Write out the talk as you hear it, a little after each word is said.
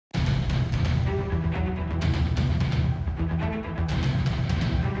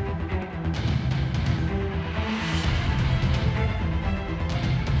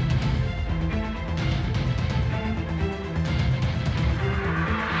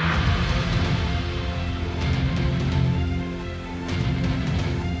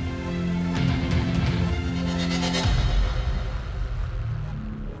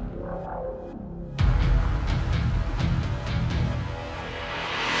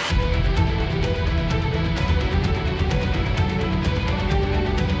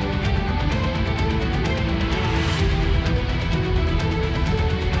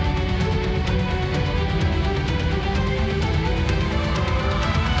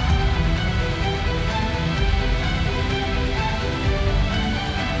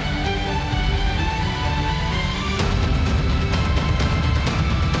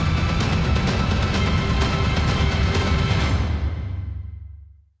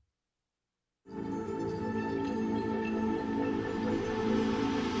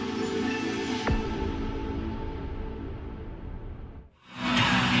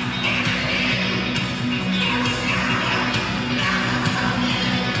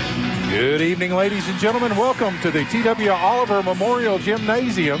Good evening, ladies and gentlemen. Welcome to the T.W. Oliver Memorial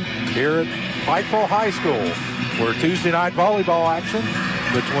Gymnasium here at Pikeville High School, where Tuesday night volleyball action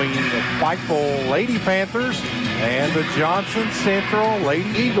between the Pikeville Lady Panthers and the Johnson Central Lady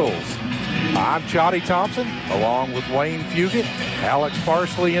Eagles. I'm Chotty Thompson, along with Wayne Fugit, Alex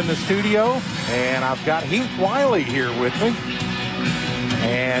Parsley in the studio, and I've got Heath Wiley here with me.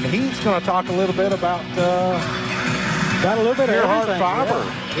 And Heath's going to talk a little bit about got a little bit of Gerhard everything.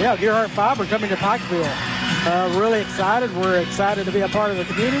 Fiber. Yeah, Gerhard Fiber coming to Pikeville. Really excited. We're excited to be a part of the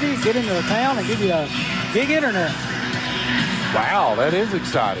community, get into the town, and give you a gig internet. Wow, that is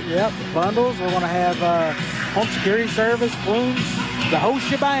exciting. Yep, bundles. We're going to have home security service, rooms, the whole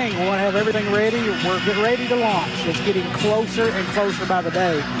shebang. We want to have everything ready. We're getting ready to launch. It's getting closer and closer by the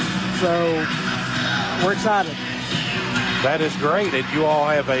day. So we're excited. That is great. And you all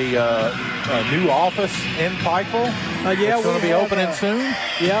have a new office in Pikeville? Yeah, it's going to be opening soon?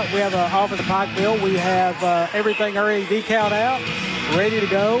 Yeah, we have an office in Pikeville. We have everything already decaled out, ready to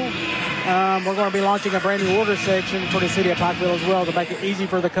go. We're going to be launching a brand new order section for the city of Pikeville as well to make it easy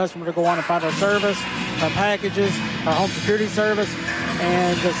for the customer to go on and find our service, our packages, our home security service,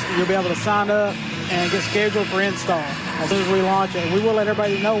 and you'll be able to sign up and get scheduled for install as soon as we launch it. We will let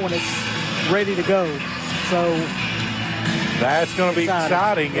everybody know when it's ready to go. So that's going to be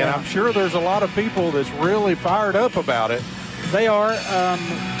exciting, yeah. And I'm sure there's a lot of people that's really fired up about it. They are.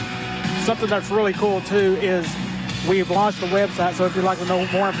 Something that's really cool, too, is we've launched a website, so if you'd like to know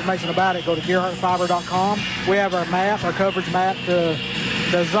more information about it, go to GerhardFiber.com. We have our map, our coverage map, the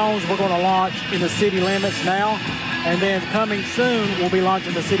zones we're going to launch in the city limits now, and then coming soon, we'll be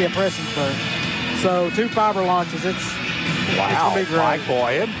launching the city of Prestonsburg. So 2 fiber launches. It's wow, going to be great.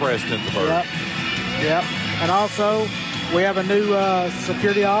 Pikeville and Prestonsburg. Yep. And also, we have a new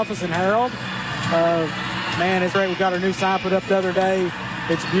security office in Harold. Man, it's great. We got our new sign put up the other day.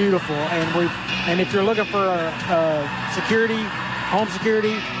 It's beautiful. And if you're looking for security,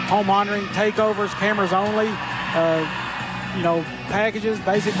 home monitoring, takeovers, cameras only, packages,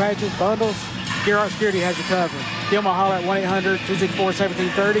 basic packages, bundles, Gerhard Security has you covered. Give them a holler at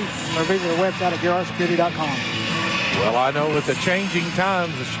 1-800-264-1730 or visit the website at GerhardSecurity.com. Well, I know with the changing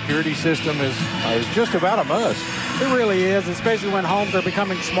times, the security system is just about a must. It really is, especially when homes are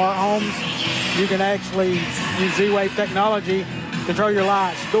becoming smart homes. You can actually use Z-Wave technology, control your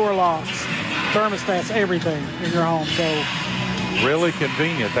lights, door locks, thermostats, everything in your home. So really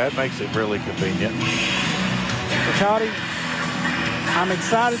convenient. That makes it really convenient. So, Chotty, I'm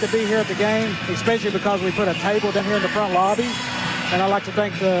excited to be here at the game, especially because we put a table down here in the front lobby. And I'd like to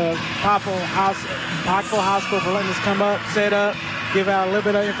thank the Pikeville High School for letting us come up, set up, give out a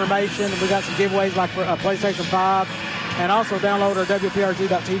little bit of information. We got some giveaways like for a PlayStation 5. And also download our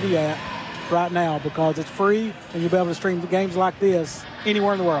WPRG.TV app right now because it's free and you'll be able to stream the games like this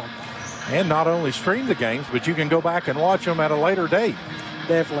anywhere in the world. And not only stream the games, but you can go back and watch them at a later date.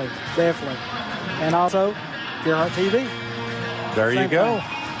 Definitely. And also, Gerhard TV. There you go.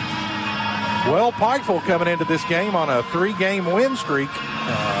 Well, Pikeville coming into this game on a 3-game win streak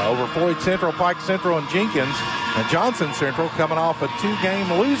over Floyd Central, Pike Central, and Jenkins. And Johnson Central coming off a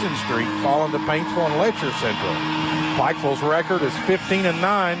 2-game losing streak falling to Paintsville and Letcher Central. Pikeville's record is 15-9,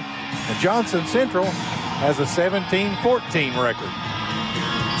 and Johnson Central has a 17-14 record.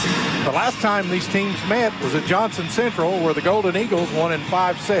 The last time these teams met was at Johnson Central, where the Golden Eagles won in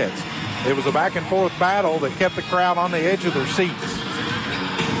 5 sets. It was a back-and-forth battle that kept the crowd on the edge of their seats.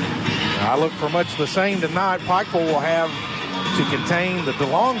 I look for much the same tonight. Pikeville will have to contain the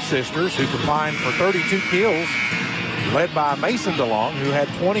DeLong sisters, who combined for 32 kills, led by Mason DeLong, who had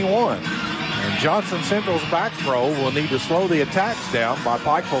 21. And Johnson Central's back row will need to slow the attacks down by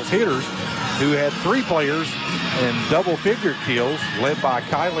Pikeville's hitters, who had 3 players in double-figure kills, led by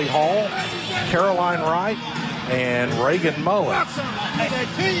Kylie Hall, Caroline Wright, and Reagan Mullins.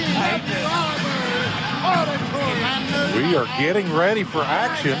 We are getting ready for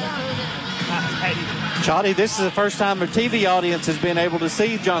action. Chotty, this is the first time the TV audience has been able to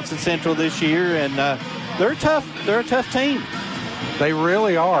see Johnson Central this year, and they're tough. They're a tough team. They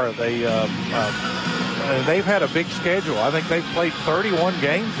really are. They've had a big schedule. I think they've played 31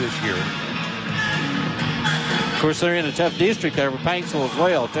 games this year. Of course, they're in a tough district there with Paintsville as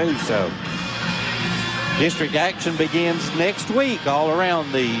well, too. So district action begins next week all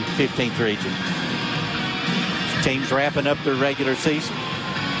around the 15th region. Teams wrapping up their regular season.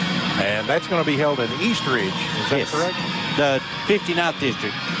 And that's going to be held in East Ridge. Is that correct? The 59th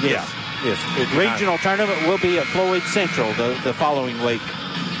district. Yes. Yes. Regional tournament will be at Floyd Central the following week.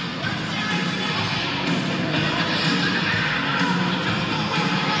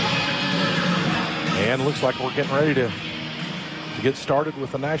 And looks like we're getting ready to to get started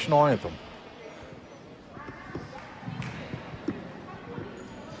with the national anthem.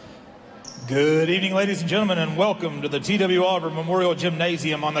 Good evening, ladies and gentlemen, and welcome to the T.W. Oliver Memorial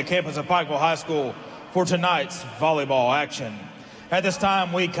Gymnasium on the campus of Pikeville High School for tonight's volleyball action. At this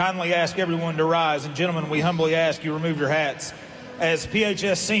time, we kindly ask everyone to rise, and gentlemen, we humbly ask you remove your hats as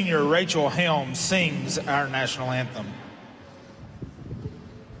PHS senior Rachel Helms sings our national anthem.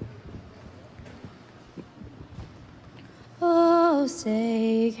 Oh,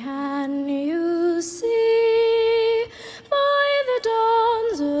 say, can you see by the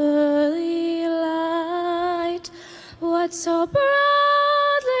dawn's early light what so proudly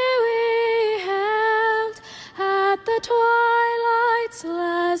we held at the twilight's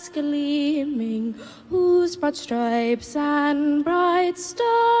last gleaming, whose broad stripes and bright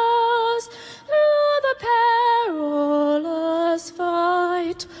stars through the perilous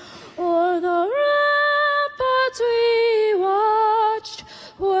fight o'er the ramparts we watched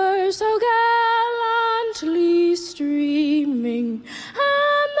were so gallantly streaming,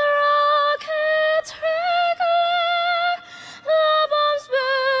 and the rockets regular, the bombs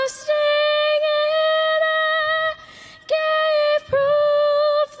bursting in air, gave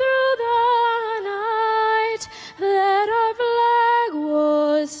proof through the night that our flag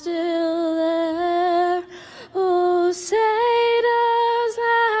was still there. Oh, say does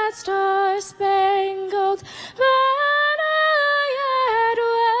that star-spangled banner yet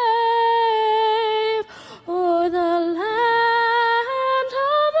wave o'er the land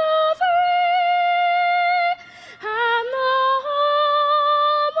of the free and the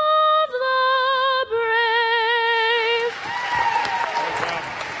home of the brave?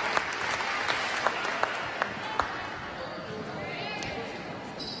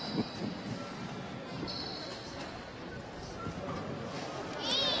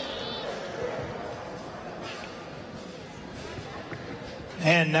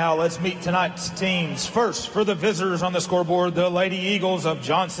 And now let's meet tonight's teams. First, for the visitors on the scoreboard, the Lady Eagles of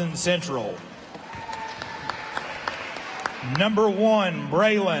Johnson Central. Number 1,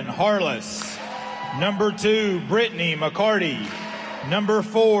 Braylon Harless. Number 2, Brittany McCarty. Number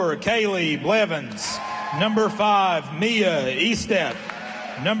 4, Kaylee Blevins. Number 5, Mia Estep.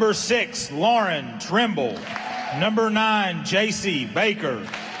 Number 6, Lauren Trimble. Number 9, JC Baker.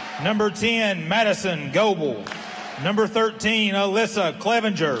 Number 10, Madison Goebel. Number 13, Alyssa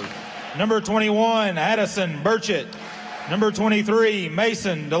Clevenger. Number 21, Addison Burchett. Number 23,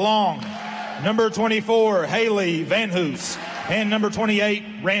 Mason DeLong. Number 24, Haley Van Hoos. And number 28,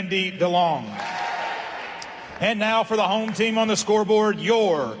 Randy DeLong. And now for the home team on the scoreboard,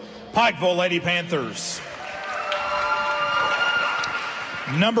 your Pikeville Lady Panthers.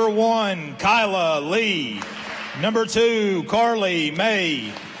 Number 1, Kyla Lee. Number 2, Carly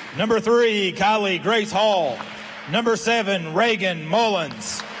May. Number 3, Kylie Grace Hall. Number 7, Reagan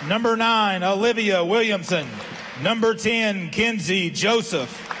Mullins. Number 9, Olivia Williamson. Number 10, Kenzie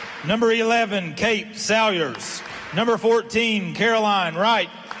Joseph. Number 11, Kate Salyers. Number 14, Caroline Wright.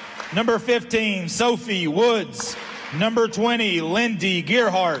 Number 15, Sophie Woods. Number 20, Lindy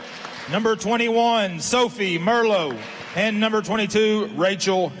Gearhart. Number 21, Sophie Merlot. And number 22,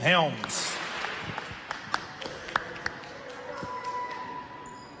 Rachel Helms.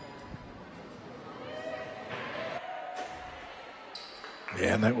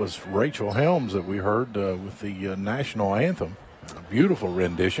 Yeah, and that was Rachel Helms that we heard with the national anthem. A beautiful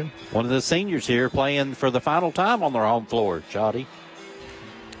rendition. One of the seniors here playing for the final time on their home floor, Jody.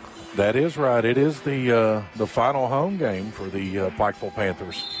 That is right. It is the final home game for the Pikeville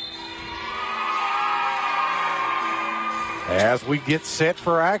Panthers. As we get set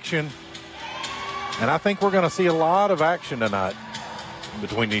for action, and I think we're going to see a lot of action tonight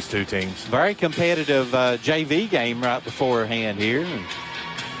between these two teams. Very competitive JV game right beforehand here. And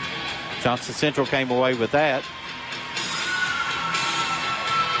Johnson Central came away with that.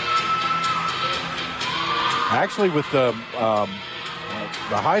 Actually, with the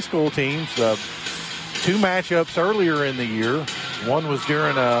high school teams, 2 matchups earlier in the year. One was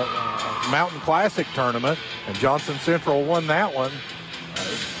during a Mountain Classic tournament, and Johnson Central won that one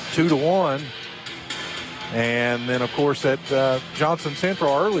 2-1. And then, of course, at Johnson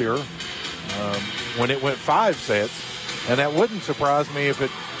Central earlier, when it went 5 sets, and that wouldn't surprise me if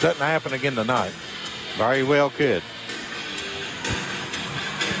it doesn't happen again tonight. Very well could.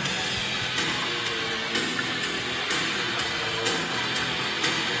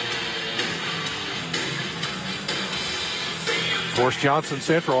 Of course, Johnson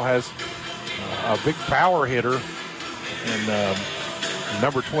Central has a big power hitter in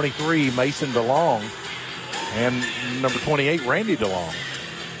number 23, Mason DeLong, and number 28, Randy DeLong.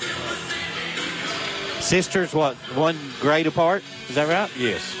 Sisters, what, 1 grade apart? Is that right?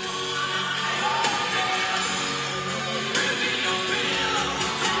 Yes.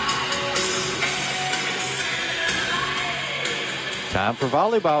 Time for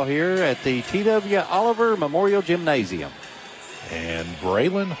volleyball here at the T.W. Oliver Memorial Gymnasium. And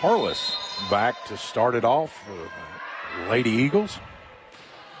Braylon Harless back to start it off for the Lady Eagles.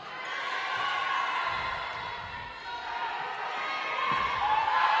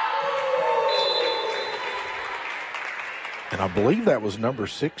 And I believe that was number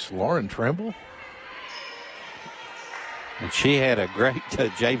 6, Lauren Trimble. And she had a great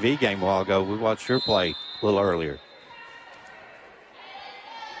JV game a while ago. We watched her play a little earlier.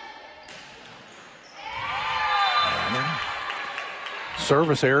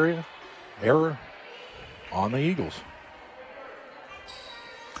 Service area error on the Eagles.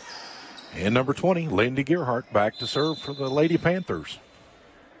 And number 20, Lindy Gearhart, back to serve for the Lady Panthers.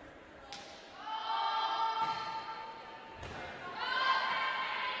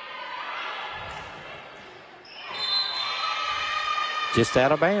 Just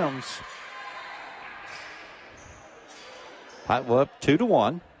out of bounds. Well, up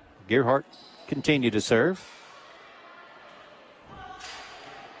 2-1. Gearhart continue to serve.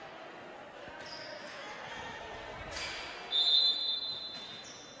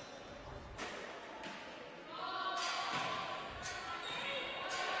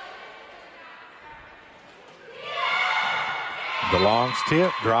 DeLong's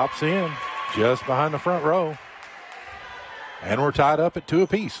tip drops in just behind the front row. And we're tied up at 2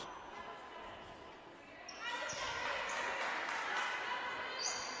 apiece.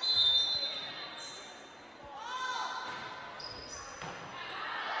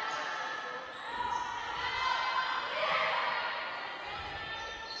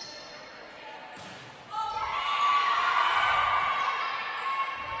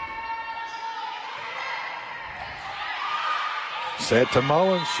 Set to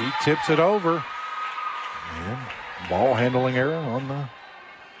Mullins. She tips it over. And ball handling error on the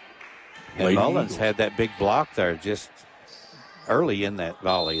And Mullins Eagles. had that big block there just early in that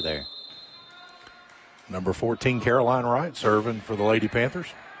volley there. Number 14, Caroline Wright, serving for the Lady Panthers.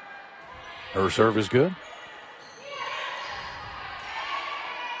 Her serve is good.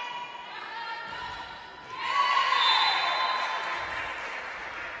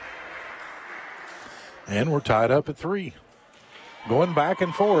 And we're tied up at 3. Going back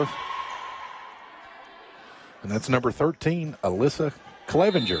and forth. And that's number 13, Alyssa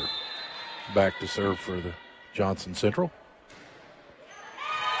Clevenger, back to serve for the Johnson Central.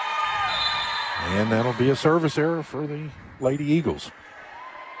 And that'll be a service error for the Lady Eagles.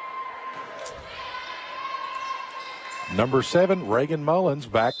 Number 7, Reagan Mullins,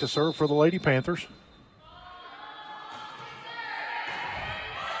 back to serve for the Lady Panthers.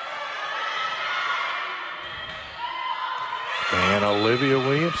 And Olivia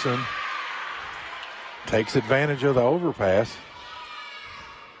Williamson takes advantage of the overpass.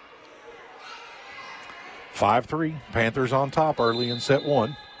 5-3, Panthers on top early in set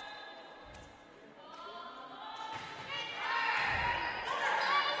 1.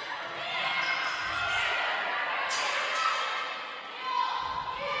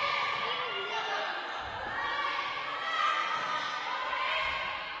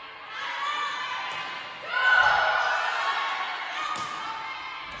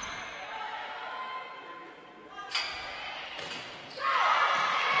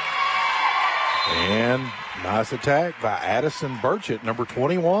 And nice attack by Addison Burchett, number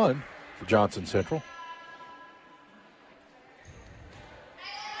 21 for Johnson Central.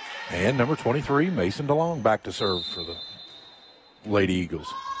 And number 23, Mason DeLong, back to serve for the Lady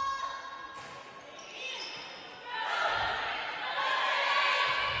Eagles.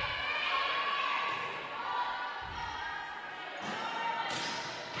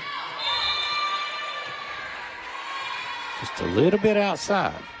 Just a little bit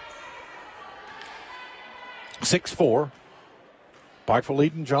outside. 6-4. Pikeville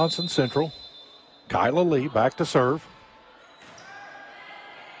leading Johnson Central. Kyla Lee back to serve.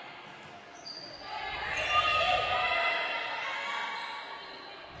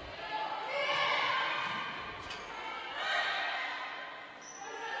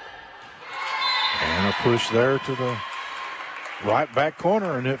 And a push there to the right back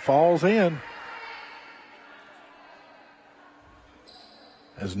corner, and it falls in.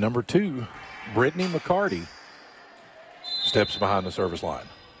 As number 2, Brittany McCarty, steps behind the service line.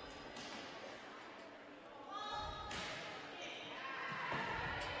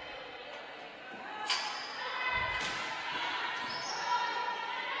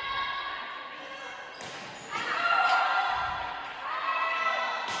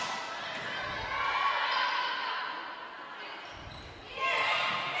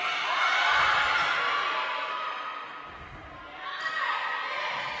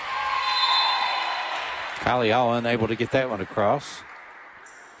 Kylie Hall unable to get that one across.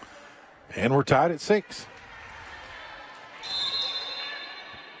 And we're tied at 6.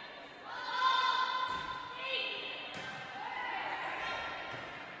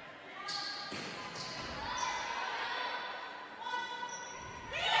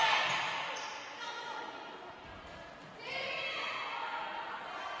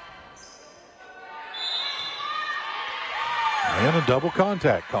 And a double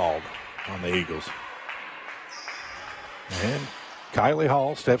contact called on the Eagles. And Kylie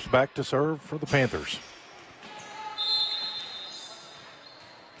Hall steps back to serve for the Panthers.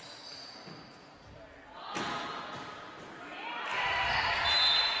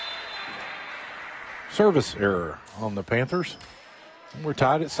 Service error on the Panthers. We're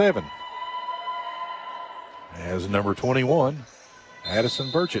tied at 7. As number 21,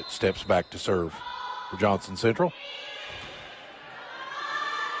 Addison Burchett, steps back to serve for Johnson Central.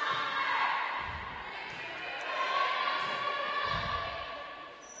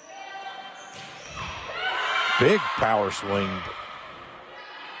 Big power swing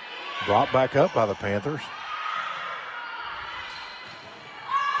brought back up by the Panthers.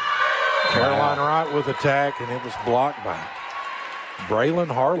 Caroline Wright with attack, and it was blocked by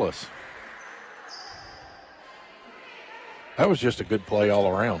Braylon Harless. That was just a good play all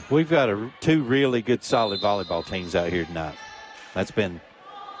around. We've got two really good, solid volleyball teams out here tonight. That's been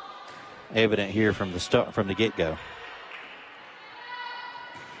evident here from the get-go.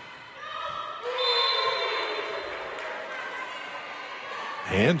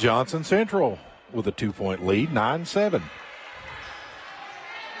 And Johnson Central with a 2-point lead, 9-7.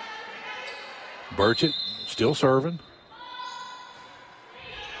 Burchett still serving.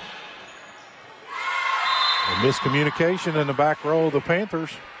 A miscommunication in the back row of the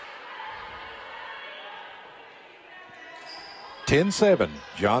Panthers. 10-7,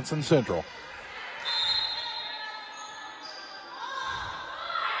 Johnson Central.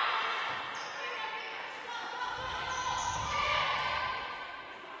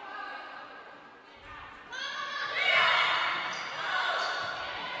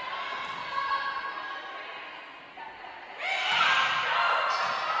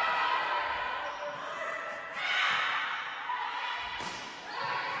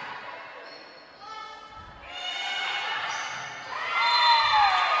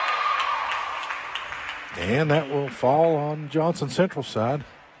 And that will fall on Johnson Central side.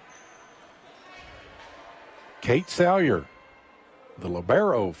 Kate Salyer, the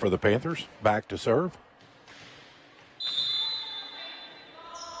libero for the Panthers, back to serve.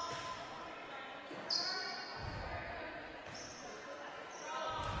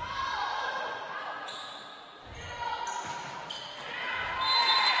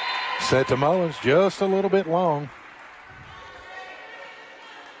 Set to Mullins, just a little bit long.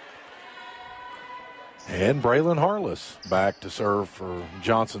 And Braylon Harless back to serve for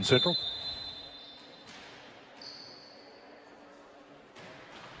Johnson Central.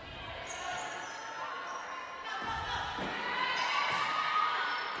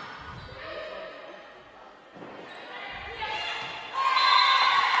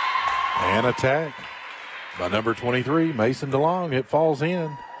 And attack by number 23, Mason DeLong. It falls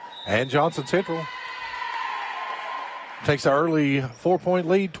in. And Johnson Central takes an early 4-point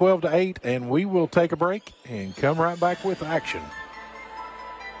lead, 12-8, and we will take a break and come right back with action.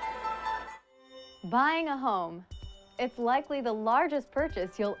 Buying a home. It's likely the largest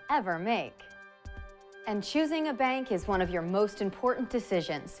purchase you'll ever make. And choosing a bank is one of your most important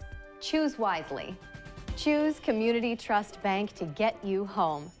decisions. Choose wisely. Choose Community Trust Bank to get you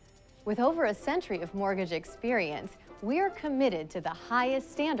home. With over a century of mortgage experience, we are committed to the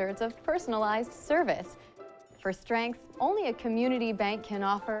highest standards of personalized service. For strengths only a community bank can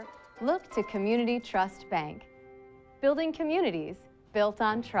offer, look to Community Trust Bank. Building communities built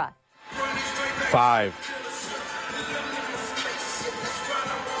on trust. 5.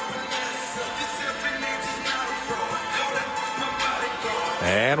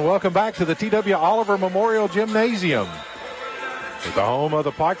 And welcome back to the T.W. Oliver Memorial Gymnasium. At the home of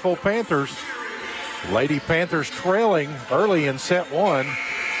the Pikeville Panthers. Lady Panthers trailing early in set 1,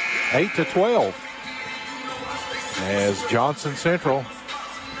 8-12. As Johnson Central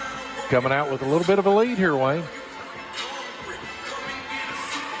coming out with a little bit of a lead here, Wayne.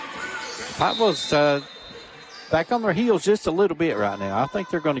 Pikeville's back on their heels just a little bit right now. I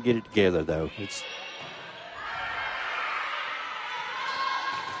think they're going to get it together, though. It's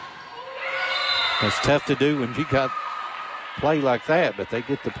tough to do when you got play like that, but they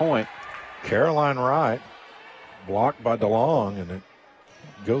get the point. Caroline Wright blocked by DeLong, and it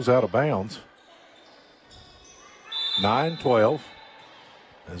goes out of bounds. 9-12.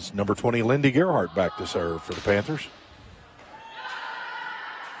 As number 20, Lindy Gerhardt, back to serve for the Panthers.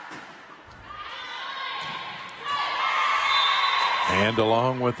 And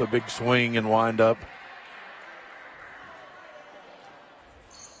along with a big swing and wind up.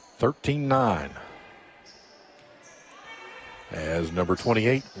 13-9. As number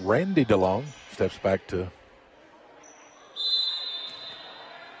 28, Randy DeLong, steps back to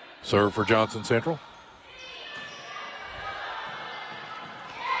serve for Johnson Central.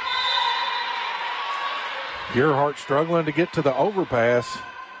 Gerhardt struggling to get to the overpass.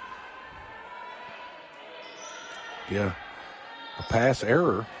 Yeah, a pass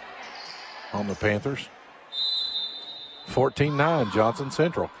error on the Panthers. 14-9, Johnson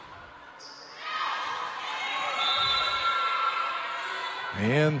Central.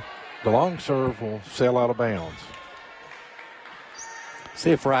 And the long serve will sail out of bounds.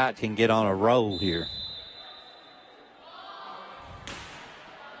 See if Wright can get on a roll here.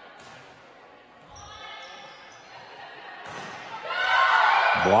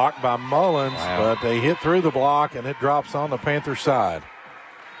 Blocked by Mullins, wow. But they hit through the block, and it drops on the Panther side.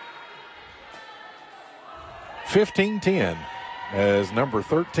 15-10 as number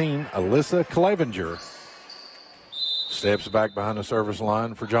 13, Alyssa Clevenger, steps back behind the service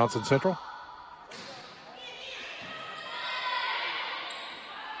line for Johnson Central.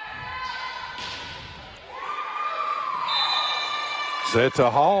 Set to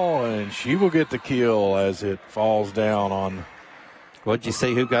Hall, and she will get the kill as it falls down on. What'd you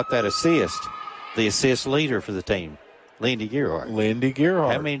see who got that assist? The assist leader for the team, Lindy Gerhardt. Lindy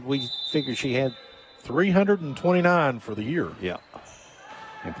Gerhardt. I mean, we figured she had 329 for the year. Yeah.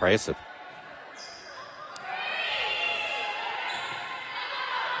 Impressive.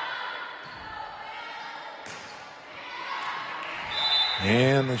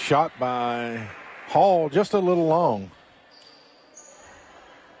 And the shot by Hall just a little long.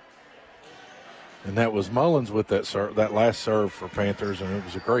 And that was Mullins with that last serve for Panthers, and it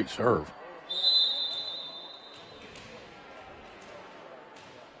was a great serve.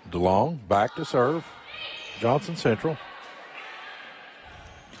 DeLong back to serve. Johnson Central.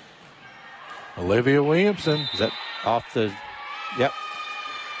 Olivia Williamson. Is that off the, yep.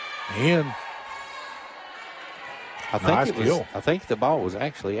 And I think the ball was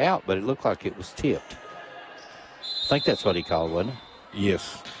actually out, but it looked like it was tipped. I think that's what he called, wasn't it?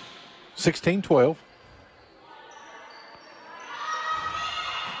 Yes. 16-12.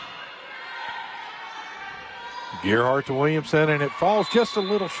 Gerhardt to Williamson, and it falls just a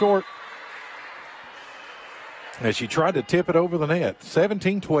little short as she tried to tip it over the net.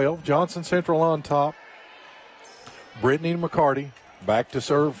 17-12, Johnson Central on top. Brittany McCarty back to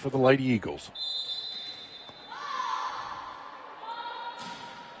serve for the Lady Eagles.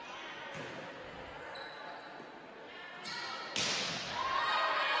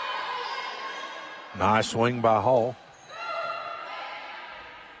 Nice swing by Hall.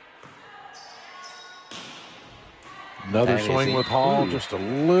 Another swing with Hall, just a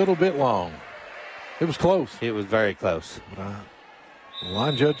little bit long. It was close. It was very close. But the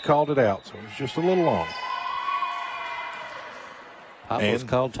line judge called it out, so it was just a little long. Papa's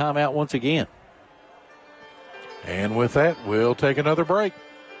called timeout once again. And with that, we'll take another break.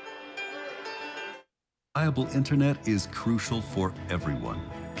 Reliable internet is crucial for everyone.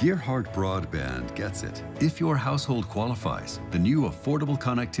 Gerhardt Broadband gets it. If your household qualifies, the new affordable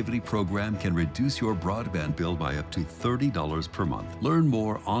connectivity program can reduce your broadband bill by up to $30 per month. Learn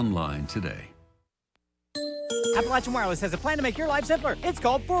more online today. Appalachian Wireless has a plan to make your life simpler. It's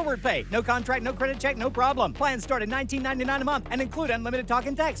called Forward Pay. No contract, no credit check, no problem. Plans start at $19.99 a month and include unlimited talk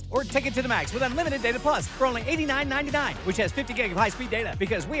and text. Or take it to the max with unlimited data plus for only $89.99, which has 50 gig of high-speed data.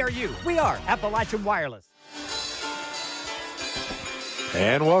 Because we are you. We are Appalachian Wireless.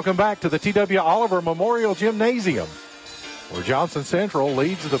 And welcome back to the T.W. Oliver Memorial Gymnasium, where Johnson Central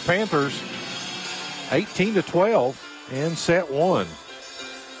leads the Panthers 18-12 in set one.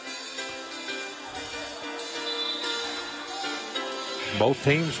 Both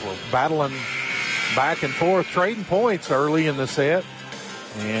teams were battling back and forth, trading points early in the set.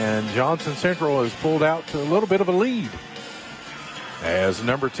 And Johnson Central has pulled out to a little bit of a lead. As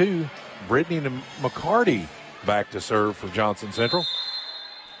number 2, Brittany McCarty back to serve for Johnson Central.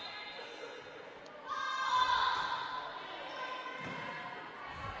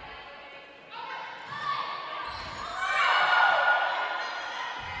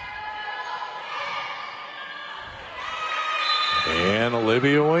 And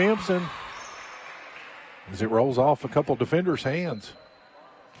Olivia Williamson, as it rolls off a couple defenders' hands.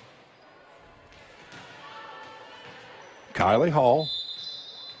 Kylie Hall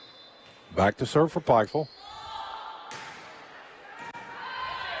back to serve for Pikeville.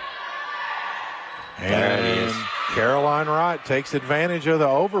 There it And is. Caroline Wright takes advantage of the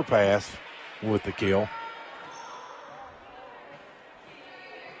overpass with the kill.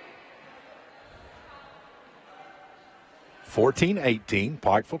 (14-18),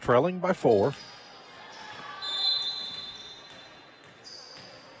 Pikeville trailing by 4.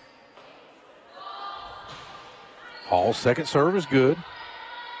 Hall's second serve is good.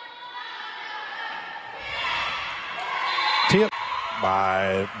 Tip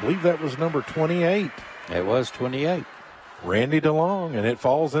by, I believe that was number 28. It was 28. Randy DeLong, and it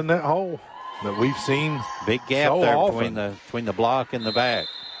falls in that hole that we've seen. Big gap so there often. between the block and the back.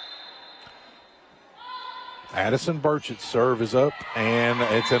 Addison Burchett's serve is up, and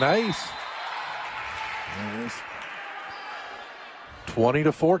it's an ace. It's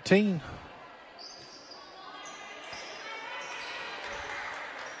 20-14.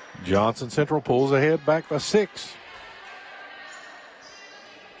 Johnson Central pulls ahead back by 6.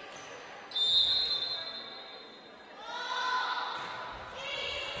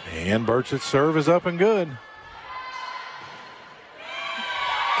 And Burchett's serve is up and good.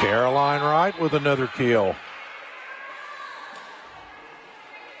 Caroline Wright with another kill.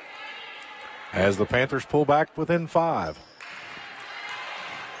 As the Panthers pull back within 5.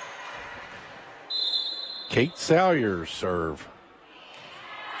 Kate Salyer's serve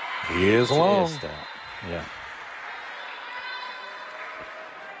is long. Just, yeah.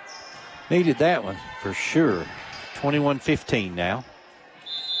 Needed that one for sure. 21-15 now.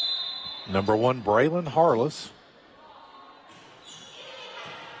 Number 1, Braylon Harless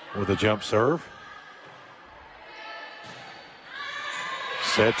with a jump serve.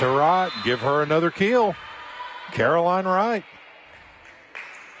 Set to Wright, give her another kill. Caroline Wright.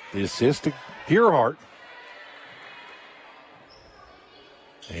 The assist to Gearhart.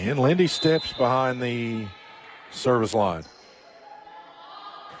 And Lindy steps behind the service line.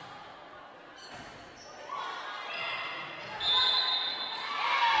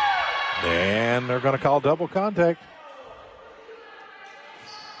 And they're going to call double contact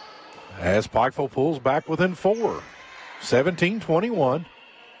as Pikeville pulls back within 4. 17-21.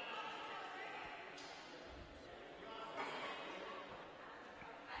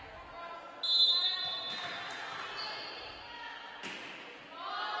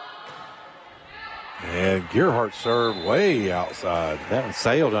 And Gearhart served way outside. That one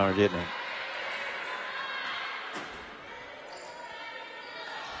sailed on her, didn't it?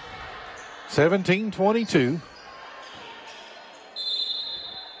 (17-22).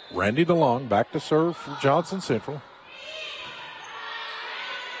 Randy DeLong back to serve for Johnson Central.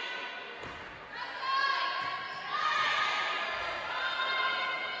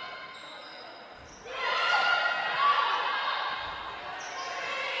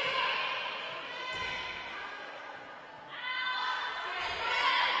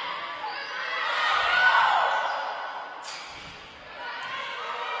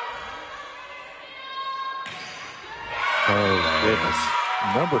 Oh, goodness.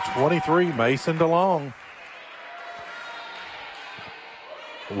 Number 23, Mason DeLong,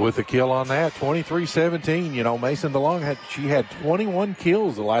 with a kill on that. 23-17. You know, Mason DeLong had 21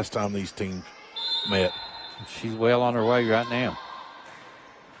 kills the last time these teams met. She's well on her way right now.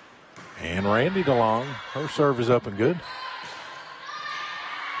 And Randy DeLong, her serve is up and good.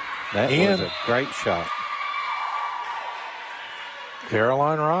 That was a great shot.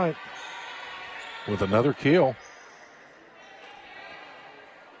 Caroline Wright with another kill.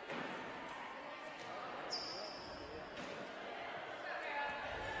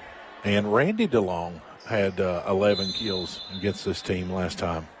 And Randy DeLong had 11 kills against this team last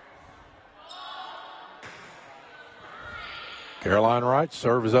time. Caroline Wright's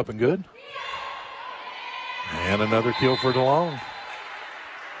serve is up and good. And another kill for DeLong.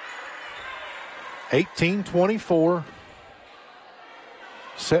 18-24.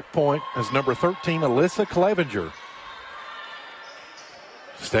 Set point as number 13, Alyssa Clevenger,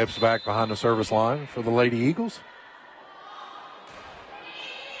 steps back behind the service line for the Lady Eagles.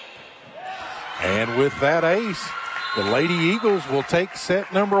 And with that ace, the Lady Eagles will take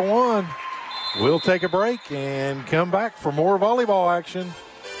set number 1. We'll take a break and come back for more volleyball action.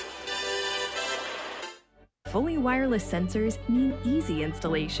 Fully wireless sensors mean easy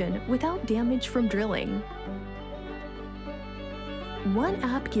installation without damage from drilling. One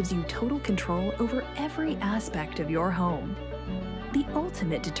app gives you total control over every aspect of your home. The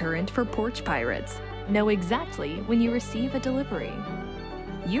ultimate deterrent for porch pirates. Know exactly when you receive a delivery.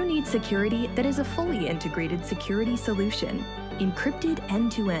 You need security that is a fully integrated security solution, encrypted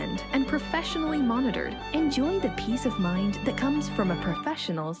end-to-end and professionally monitored. Enjoy the peace of mind that comes from a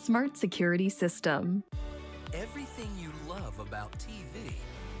professional smart security system. Everything you love about TV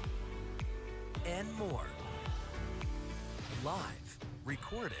and more. Live,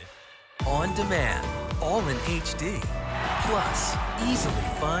 recorded, on demand, all in HD. Plus, easily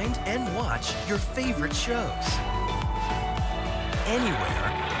find and watch your favorite shows. Anywhere,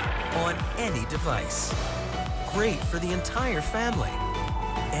 on any device. Great for the entire family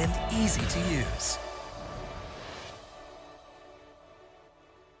and easy to use.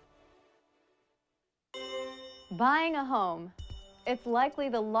 Buying a home. It's likely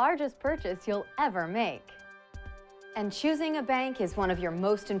the largest purchase you'll ever make. And choosing a bank is one of your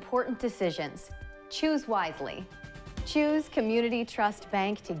most important decisions. Choose wisely. Choose Community Trust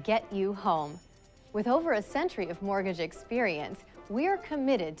Bank to get you home. With over a century of mortgage experience, we're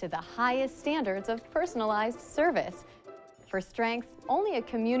committed to the highest standards of personalized service. For strengths only a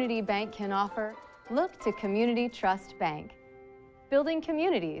community bank can offer, look to Community Trust Bank. Building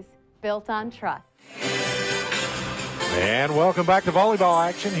communities built on trust. And welcome back to volleyball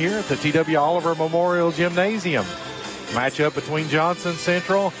action here at the T.W. Oliver Memorial Gymnasium. Matchup between Johnson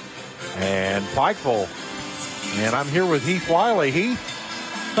Central and Pikeville. And I'm here with Heath Wiley. Heath?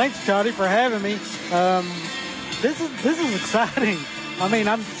 Thanks, Scotty, for having me. This is exciting. I mean,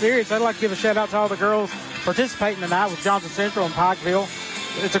 I'm serious. I'd like to give a shout-out to all the girls participating tonight with Johnson Central and Pikeville.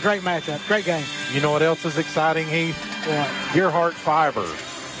 It's a great matchup, great game. You know what else is exciting, Heath? Yeah. Gerhardt Fiber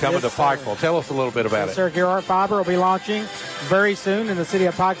coming to Pikeville. Tell us a little bit about it. Sir, Gerhardt Fiber will be launching very soon in the city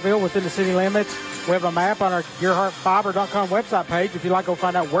of Pikeville within the city limits. We have a map on our GerhardtFiber.com website page. If you'd like to go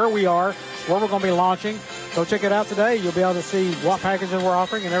find out where we are, where we're going to be launching, go check it out today. You'll be able to see what packages we're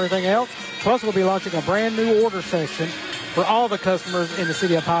offering and everything else. Plus, we'll be launching a brand new order section for all the customers in the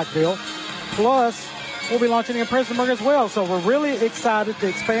city of Pikeville. Plus, we'll be launching in Prestonsburg as well. So we're really excited to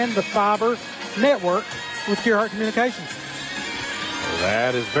expand the fiber network with Gerhardt Communications.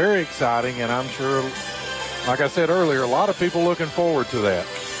 That is very exciting, and I'm sure, like I said earlier, a lot of people looking forward to that.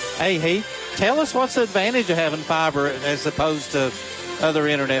 Hey, Heath, tell us what's the advantage of having fiber as opposed to other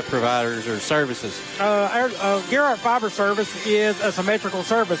internet providers or services? Our Gerhardt Fiber service is a symmetrical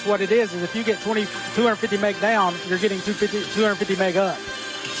service. What it is if you get 250 meg down, you're getting 250 meg up.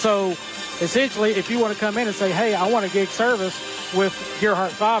 So essentially, if you want to come in and say, hey, I want a gig service with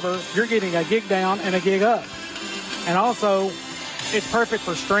Gerhardt Fiber, you're getting a gig down and a gig up. And also, it's perfect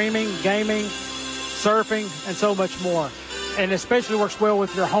for streaming, gaming, surfing, and so much more. And especially works well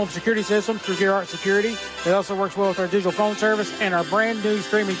with your home security systems through Gerhardt Security. It also works well with our digital phone service and our brand new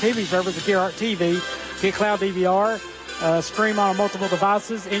streaming TV service with Gerhardt TV. Get cloud DVR, stream on multiple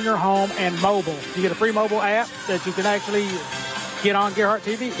devices in your home and mobile. You get a free mobile app that you can actually get on Gerhardt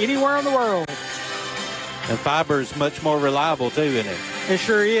TV anywhere in the world. And fiber is much more reliable too, isn't it? It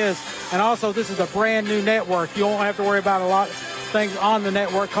sure is. And also, this is a brand new network. You won't have to worry about a lot of things on the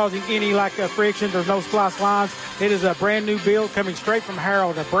network causing any friction. There's no splice lines. It is a brand new build coming straight from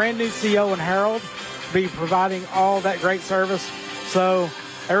Harold. A brand new CO in Harold be providing all that great service. So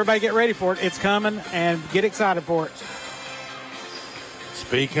everybody get ready for it. It's coming, and get excited for it.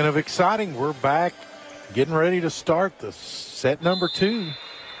 Speaking of exciting, we're back getting ready to start the set number 2.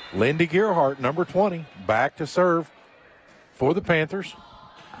 Lindy Gerhardt, number 20, back to serve for the Panthers.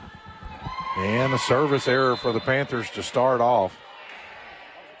 And a service error for the Panthers to start off.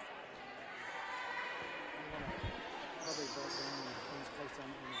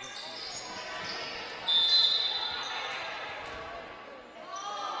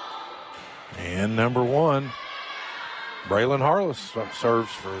 And number 1, Braylon Harless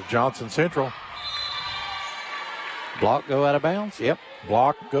serves for Johnson Central. Block go out of bounds? Yep.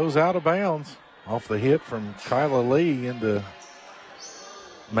 Block goes out of bounds off the hit from Kyla Lee into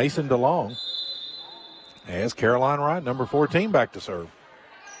Mason DeLong. As Caroline Wright, number 14, back to serve.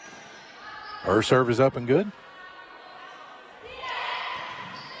 Her serve is up and good.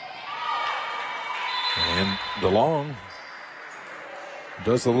 And DeLong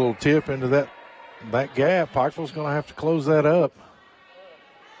does the little tip into that gap. Pikeville's going to have to close that up.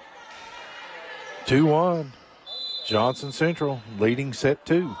 2-1. Johnson Central leading set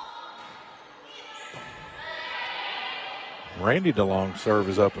 2. Randy DeLong's serve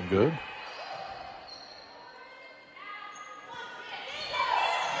is up and good.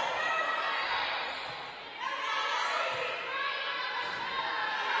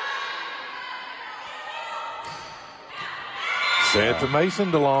 Set to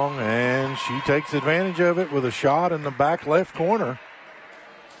Mason DeLong, and she takes advantage of it with a shot in the back left corner.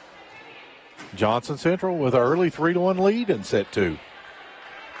 Johnson Central with an early 3-1 lead in set 2.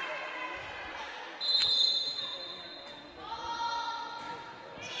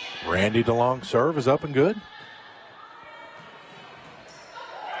 Randy DeLong's serve is up and good.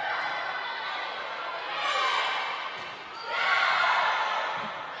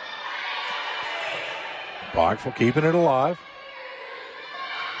 Pikeville keeping it alive.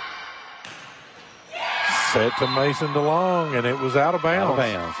 Set to Mason DeLong, and it was out of bounds. Out of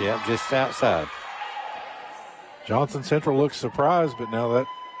bounds, yeah, just outside. Johnson Central looks surprised, but now that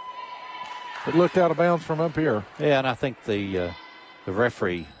it looked out of bounds from up here. Yeah, and I think the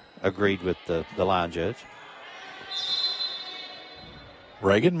referee agreed with the line judge.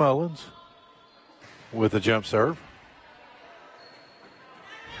 Reagan Mullins with the jump serve.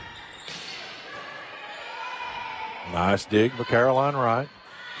 Nice dig by Caroline Wright.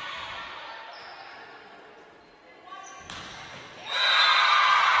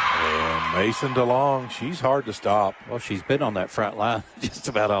 And Mason DeLong, she's hard to stop. Well, she's been on that front line just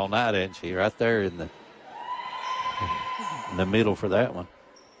about all night, hasn't she? Right there in the middle for that one.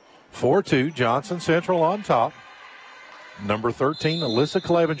 4-2, Johnson Central on top. Number 13, Alyssa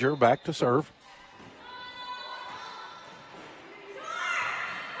Clevenger back to serve.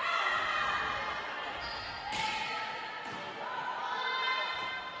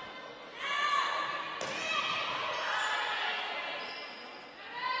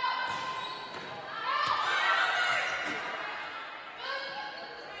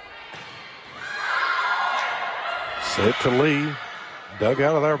 Set to Lee. Dug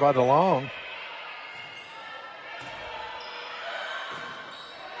out of there by DeLong.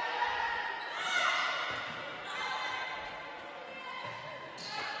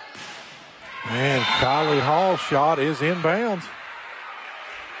 And Kylie Hall's shot is inbounds.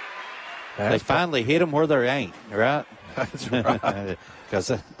 They finally hit them where they ain't, right? That's right.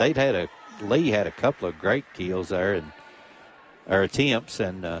 Because Lee had a couple of great kills there or attempts,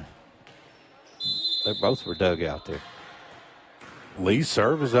 and they both were dug out there. Lee's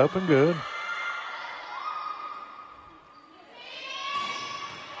serve is up and good.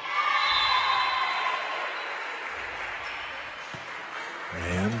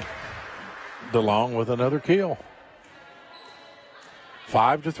 And DeLong with another kill.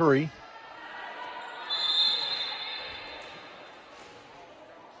 5-3.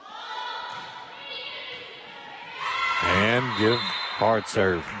 And give hard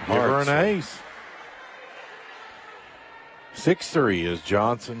serve. Give her an ace. 6-3 as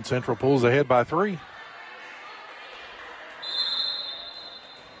Johnson Central pulls ahead by 3.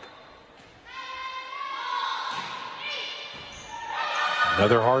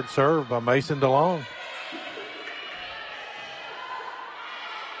 Another hard serve by Mason DeLong.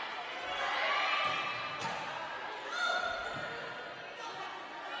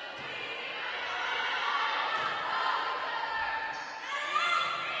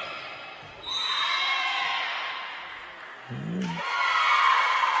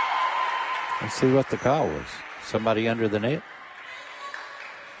 Let's see what the call was. Somebody under the net?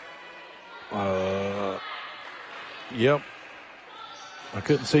 Yep. I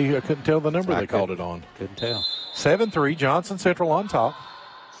couldn't tell the number they called it on. Couldn't tell. 7-3, Johnson Central on top.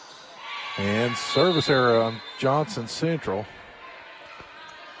 And service error on Johnson Central.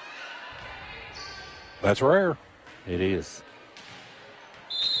 That's rare. It is.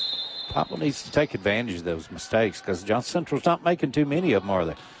 Papa needs to take advantage of those mistakes because Johnson Central's not making too many of them, are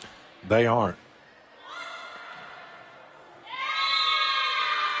they? They aren't.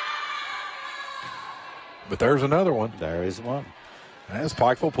 But there's another one. There is one. As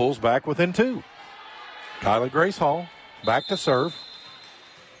Pikeville pulls back within 2. Kylie Grace Hall back to serve.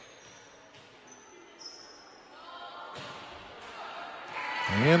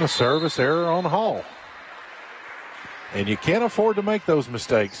 And a service error on Hall. And you can't afford to make those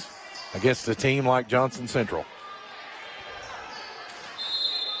mistakes against a team like Johnson Central.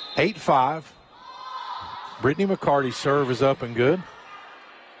 8-5. Brittany McCarty's serve is up and good.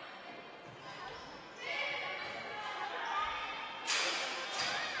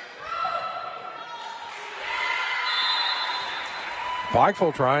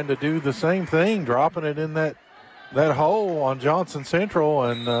 Pikeville trying to do the same thing, dropping it in that hole on Johnson Central,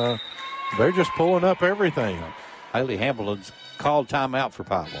 and they're just pulling up everything. Haley Hamilton's called timeout for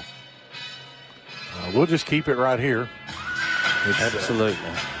Pikeville. We'll just keep it right here. Absolutely.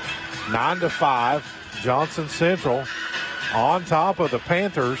 9-5, Johnson Central on top of the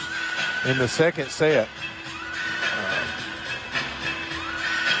Panthers in the second set.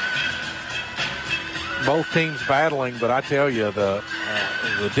 Both teams battling, but I tell you, the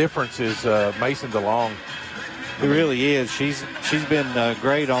difference is Mason DeLong. It really is. She's been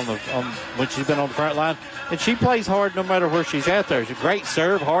great when she's been on the front line, and she plays hard no matter where she's at. There, it's a great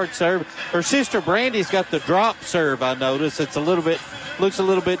serve, hard serve. Her sister Brandy's got the drop serve. I notice looks a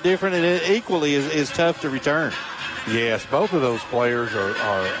little bit different, and it equally is tough to return. Yes, both of those players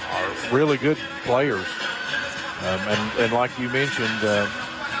are really good players, and like you mentioned.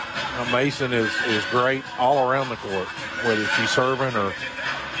 Mason is great all around the court, whether she's serving or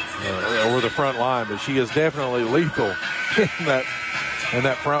the front line, but she is definitely lethal in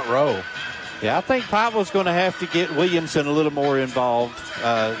that front row. Yeah, I think Pikeville's going to have to get Williamson a little more involved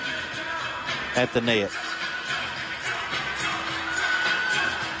at the net.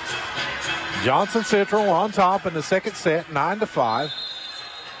 Johnson Central on top in the second set, 9-5,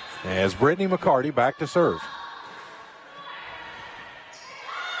 as Brittany McCarty back to serve.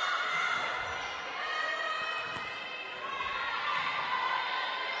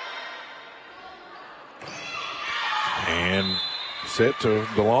 And set to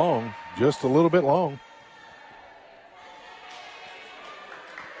DeLong, just a little bit long.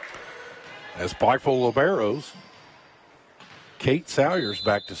 As Pikeville Liberos, Kate Salyers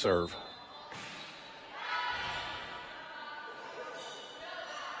back to serve.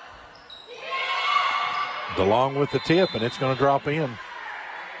 DeLong with the tip, and it's going to drop in.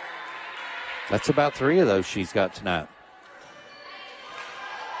 That's about 3 of those she's got tonight.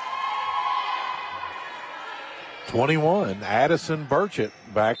 21, Addison Burchett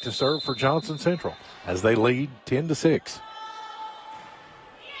back to serve for Johnson Central as they lead 10-6.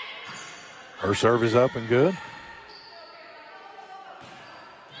 Her serve is up and good.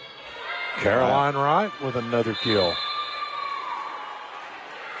 Caroline Wright with another kill.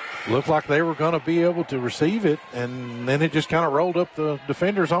 Looked like they were going to be able to receive it, and then it just kind of rolled up the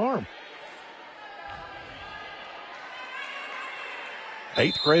defender's arm.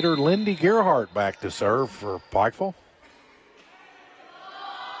 8th grader Lindy Gerhardt back to serve for Pikeville.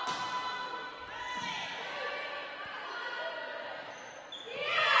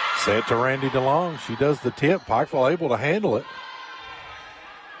 Set to Randy DeLong. She does the tip. Pikeville able to handle it.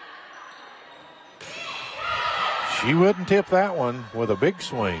 She wouldn't tip that one with a big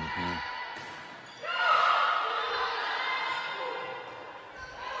swing.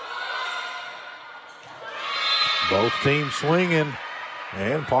 Both teams swinging,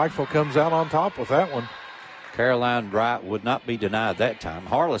 and Pikeville comes out on top with that one. Caroline Wright would not be denied that time.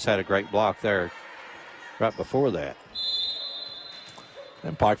 Harless had a great block there right before that.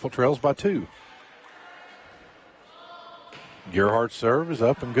 And Pikeville trails by 2. Gerhardt's serve is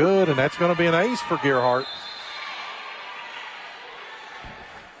up and good, and that's going to be an ace for Gerhardt.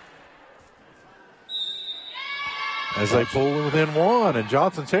 As they pull within 1, and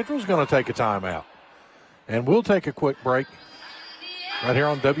Johnson Central's going to take a timeout. And we'll take a quick break right here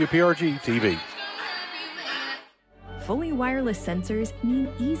on WPRG TV. Fully wireless sensors mean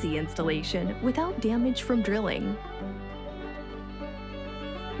easy installation without damage from drilling.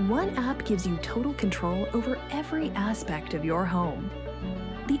 One app gives you total control over every aspect of your home.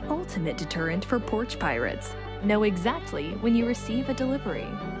 The ultimate deterrent for porch pirates. Know exactly when you receive a delivery.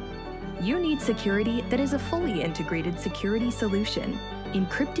 You need security that is a fully integrated security solution,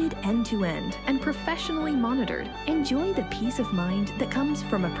 encrypted end-to-end and professionally monitored. Enjoy the peace of mind that comes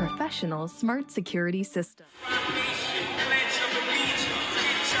from a professional smart security system.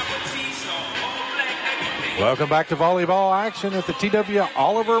 Welcome back to volleyball action at the T.W.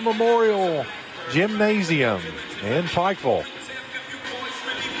 Oliver Memorial Gymnasium in Pikeville,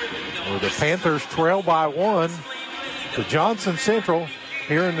 where the Panthers trail by 1 to Johnson Central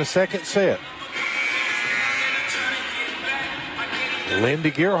here in the second set.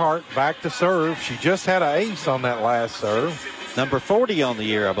 Lindy Gerhardt back to serve. She just had an ace on that last serve. Number 40 on the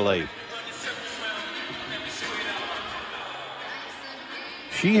year, I believe.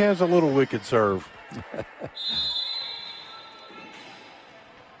 She has a little wicked serve.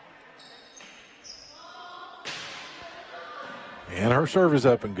 And her serve is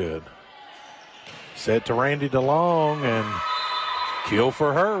up and good. Set to Randy DeLong, and kill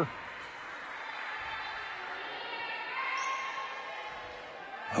for her.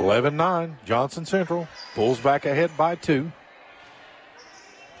 11-9, Johnson Central pulls back ahead by 2.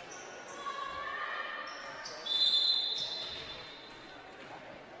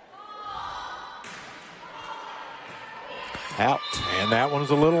 Out, and that one's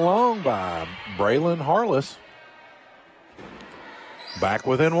a little long by Braylon Harless. Back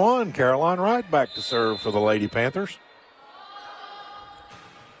within 1, Caroline Wright back to serve for the Lady Panthers.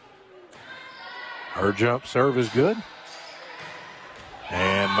 Her jump serve is good.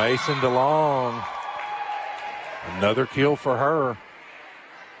 And Mason DeLong, another kill for her.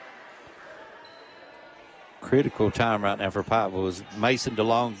 Critical time right now for Pikeville is Mason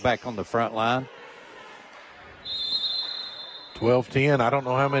DeLong back on the front line. 12-10. I don't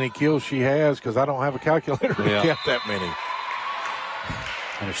know how many kills she has because I don't have a calculator to count that many.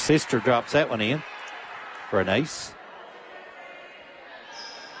 And her sister drops that one in for an ace.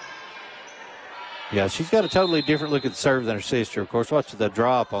 Yeah, she's got a totally different look at the serve than her sister. Of course, watch the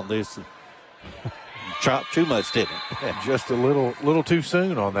drop on this. Chopped too much, didn't it? Just a little too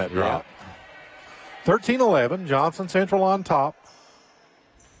soon on that drop. 13-11, Johnson Central on top.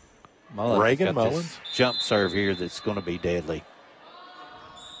 Reagan Mullins. Jump serve here that's going to be deadly.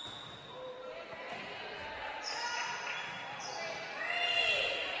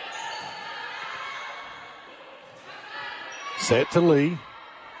 Set to Lee.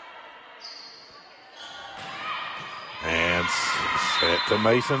 And set to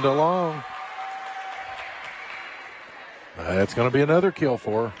Mason DeLong. That's going to be another kill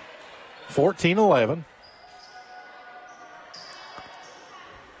for her. 14-11.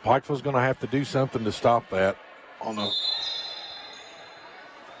 Pikeville's going to have to do something to stop that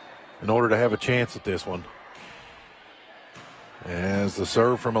in order to have a chance at this one. As the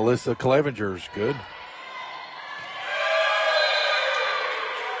serve from Alyssa Clevenger is good.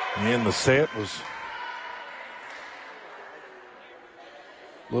 And the set was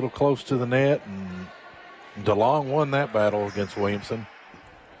a little close to the net, and DeLong won that battle against Williamson.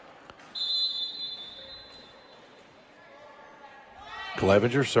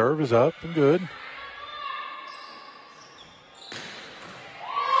 Clevenger's serve is up and good.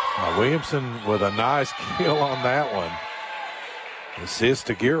 Now Williamson with a nice kill on that one. Assist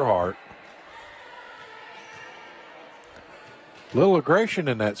to Gearhart. Little aggression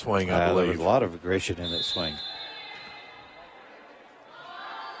in that swing, I believe. There was a lot of aggression in that swing.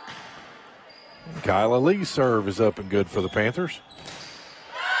 Kyla Lee's serve is up and good for the Panthers.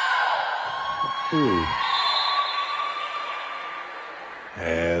 Ooh.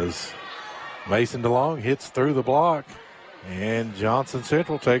 As Mason DeLong hits through the block, and Johnson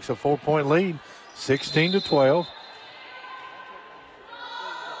Central takes a 4-point lead, 16-12.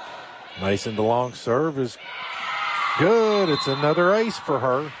 Mason DeLong's serve is good. It's another ace for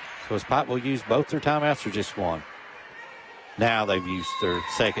her. So has Pikeville used both their timeouts or just one? Now they've used their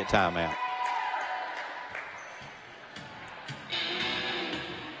second timeout.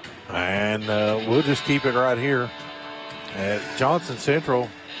 And we'll just keep it right here at Johnson Central,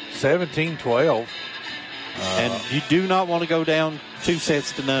 17-12. And you do not want to go down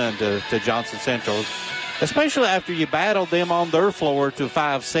 2-0 to Johnson Central, especially after you battled them on their floor to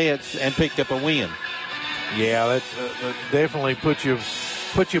 5 sets and picked up a win. Yeah, that definitely put you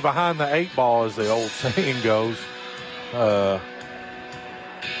behind the 8 ball, as the old saying goes.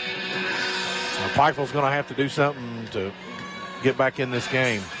 Pikeville's going to have to do something to get back in this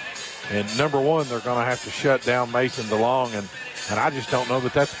game. And number one, they're going to have to shut down Mason DeLong, and I just don't know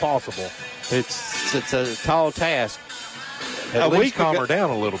that that's possible. It's a tall task. At least calm her down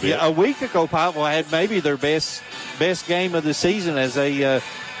a little bit. Yeah, a week ago, Pikeville had maybe their best game of the season as they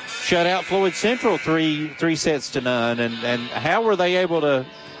shut out Floyd Central 3-0. And how were they able to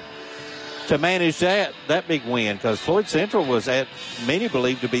manage that big win? Because Floyd Central was many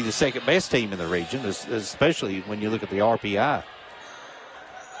believed to be the second best team in the region, especially when you look at the RPI.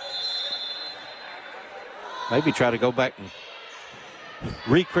 Maybe try to go back and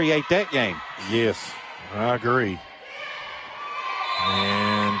recreate that game. Yes, I agree.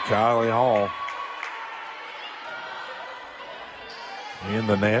 And Kylie Hall in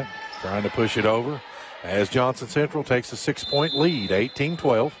the net, trying to push it over as Johnson Central takes a 6-point lead,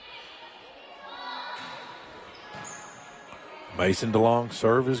 18-12. Mason DeLong's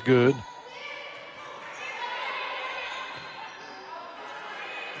serve is good.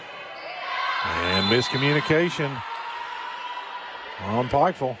 And miscommunication on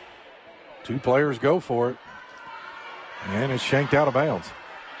Pikeville. 2 players go for it. And it's shanked out of bounds.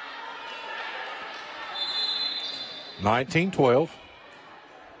 19-12.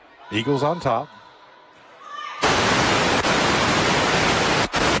 Eagles on top.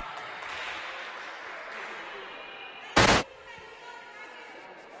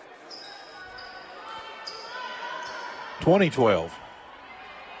 $20-12.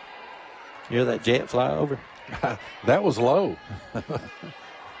 You hear that jet fly over? That was low.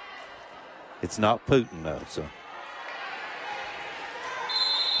 It's not Putin, though. So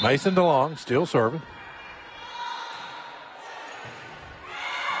Mason DeLong still serving.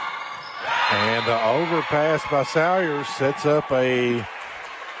 And the overpass by Salyers sets up a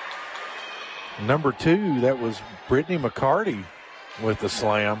number 2. That was Brittany McCarty with the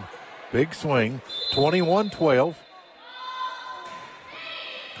slam. Big swing. 21-12.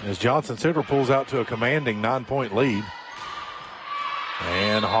 As Johnson Central pulls out to a commanding 9-point lead.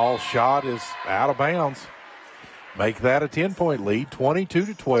 And Hall's shot is out of bounds. Make that a 10-point lead,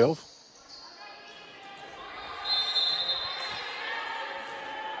 22-12.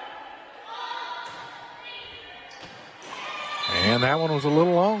 And that one was a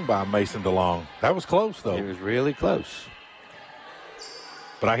little long by Mason DeLong. That was close, though. It was really close.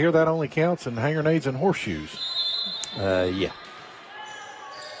 But I hear that only counts in hand grenades and horseshoes. Yeah.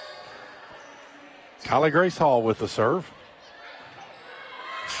 Kylie Grace Hall with the serve.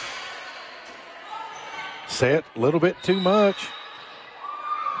 Set a little bit too much.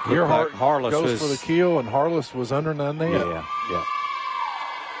 Gearhart Harless goes for the kill, and Harless was under the net. Yeah.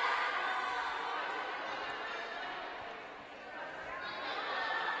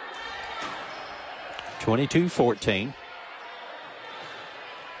 22-14.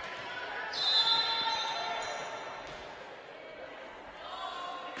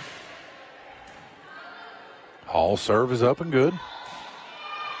 Hall serve is up and good.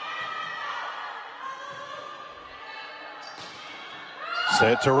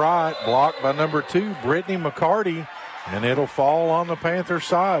 Set to right, blocked by number 2, Brittany McCarty, and it'll fall on the Panthers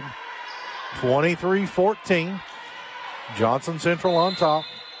side. 23-14. Johnson Central on top.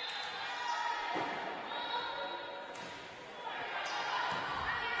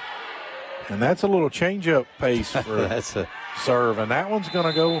 And that's a little change-up pace for That's a serve, and that one's going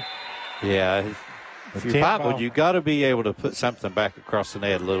to go. Yeah. If you're Pikeville, you got to be able to put something back across the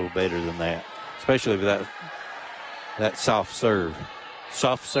net a little better than that, especially with that soft serve.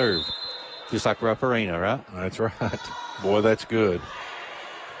 Soft serve, just like Rupp Arena, right? That's right. Boy, that's good.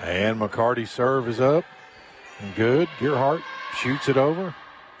 And McCarty's serve is up and good. Gearhart shoots it over.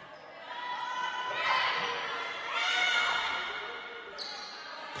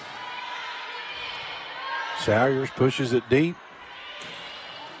 Salyers pushes it deep.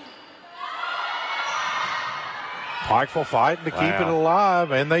 Pikeville fighting to keep it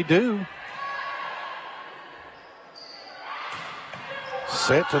alive, and they do.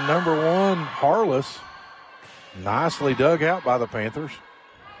 Set to number 1, Harless. Nicely dug out by the Panthers.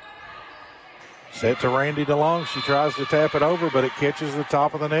 Set to Randy DeLong. She tries to tap it over, but it catches the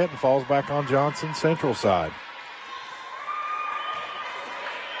top of the net and falls back on Johnson Central side.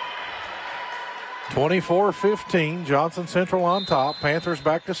 24-15, Johnson Central on top. Panthers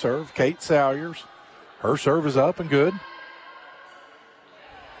back to serve. Kate Salyers. Her serve is up and good.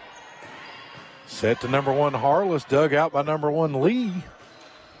 Set to number 1, Harless, dug out by number 1, Lee.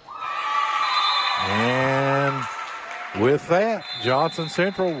 And with that, Johnson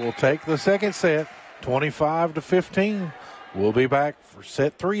Central will take the second set, 25-15. We'll be back for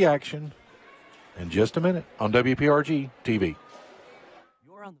set 3 action in just a minute on WPRG TV.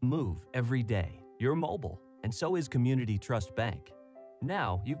 You're on the move every day. You're mobile, and so is Community Trust Bank.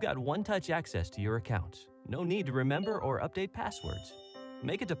 Now, you've got one-touch access to your accounts. No need to remember or update passwords.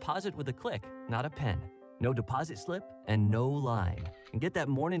 Make a deposit with a click, not a pen. No deposit slip and no line. And get that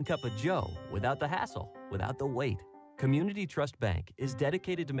morning cup of joe without the hassle, without the wait. Community Trust Bank is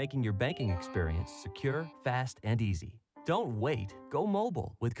dedicated to making your banking experience secure, fast, and easy. Don't wait. Go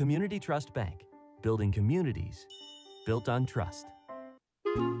mobile with Community Trust Bank. Building communities built on trust.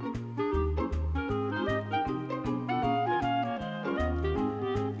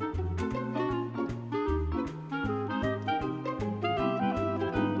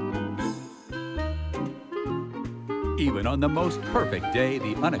 Even on the most perfect day,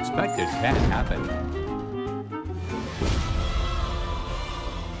 the unexpected can happen.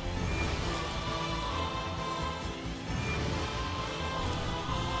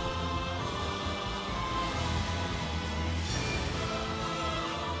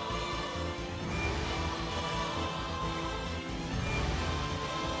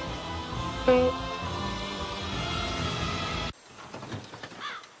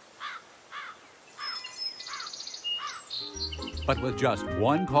 But with just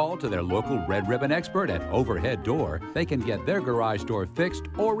one call to their local Red Ribbon expert at Overhead Door, they can get their garage door fixed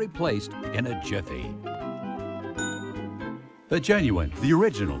or replaced in a jiffy. The genuine, the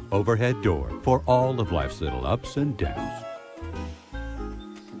original Overhead Door for all of life's little ups and downs.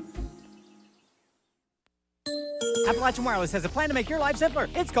 Appalachian Wireless has a plan to make your life simpler.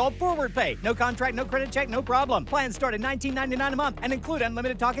 It's called Forward Pay. No contract, no credit check, no problem. Plans start at $19.99 a month and include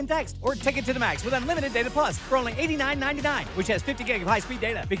unlimited talk and text. Or take it to the max with unlimited data plus for only $89.99, which has 50 gig of high-speed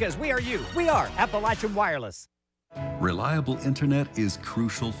data. Because we are you. We are Appalachian Wireless. Reliable internet is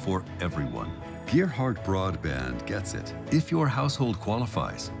crucial for everyone. Gearhart Broadband gets it. If your household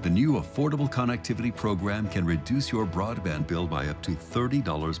qualifies, the new affordable connectivity program can reduce your broadband bill by up to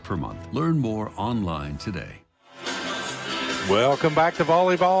 $30 per month. Learn more online today. Welcome back to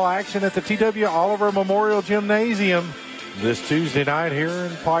volleyball action at the T.W. Oliver Memorial Gymnasium this Tuesday night here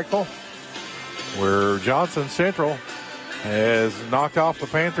in Pikeville, where Johnson Central has knocked off the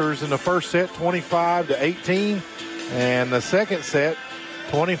Panthers in the first set 25-18, and the second set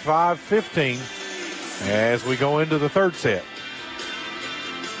 25-15 as we go into the third set.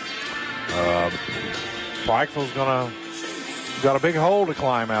 Pikeville's got a big hole to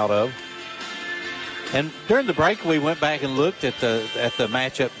climb out of. And during the break, we went back and looked at the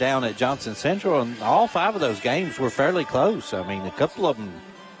matchup down at Johnson Central, and all 5 of those games were fairly close. I mean, a couple of them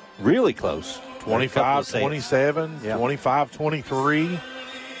really close. 25-27, 25-23.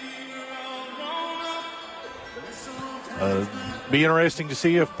 Be interesting to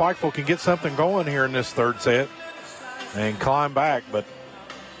see if Pikeville can get something going here in this third set and climb back, but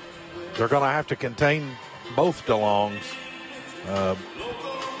they're going to have to contain both DeLongs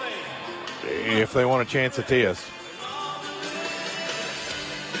if they want a chance at this.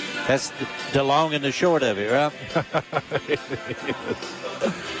 That's the long and the short of it, right?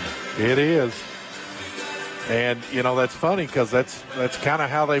 It is. And, that's funny because that's kind of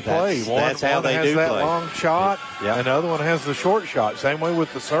how they play. One has that long shot, and the other one has the short shot. Same way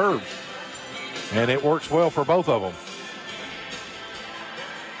with the serves. And it works well for both of them.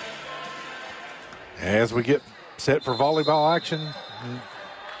 As we get set for volleyball action,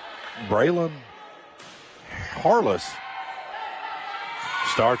 Braylon Harless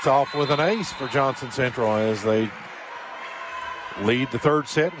starts off with an ace for Johnson Central as they lead the third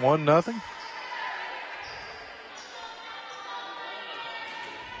set 1-0.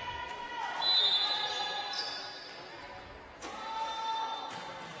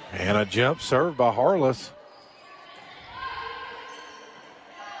 And a jump serve by Harless.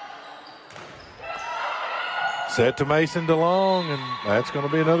 Set to Mason DeLong, and that's going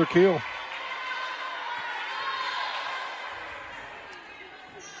to be another kill.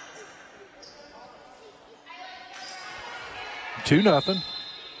 Two nothing.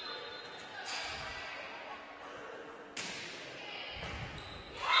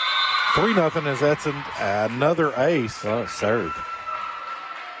 3-0 as that's another ace. Oh, serve.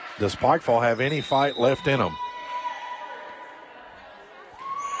 Does Pikeville have any fight left in them?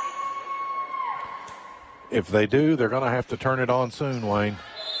 If they do, they're going to have to turn it on soon, Wayne.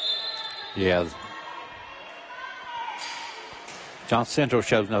 Yeah. Johnson Central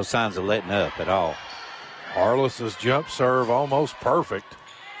shows no signs of letting up at all. Harless's jump serve almost perfect.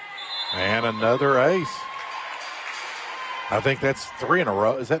 And another ace. I think that's 3 in a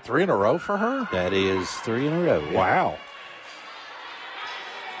row. Is that 3 in a row for her? That is 3 in a row. Yeah. Wow.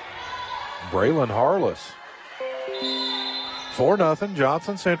 Braylon Harless. 4-0.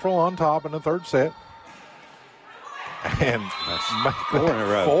 Johnson Central on top in the third set. And that's 4 in a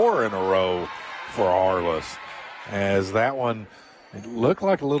row. 4 in a row for Harless. As that one, it looked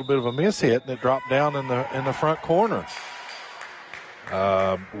like a little bit of a miss hit, and it dropped down in the front corner.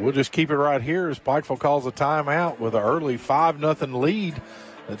 We'll just keep it right here as Pikeville calls a timeout with an early 5-0 lead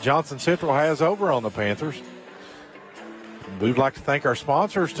that Johnson Central has over on the Panthers. We'd like to thank our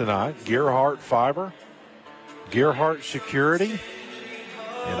sponsors tonight, Gearhart Fiber, Gearhart Security,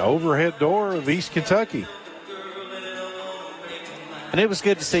 and Overhead Door of East Kentucky. And it was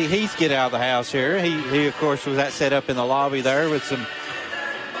good to see Heath get out of the house here. He of course, was set up in the lobby there with some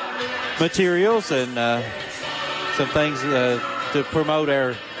materials and some things to promote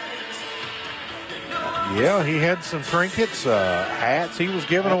our. Yeah, he had some trinkets, hats he was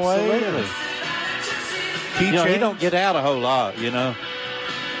giving away. He don't get out a whole lot,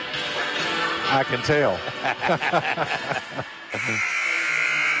 I can tell.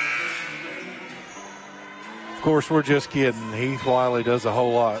 Of course, we're just kidding. Heath Wiley does a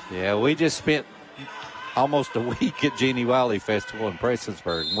whole lot. Yeah, we just spent almost a week at Jeannie Wiley Festival in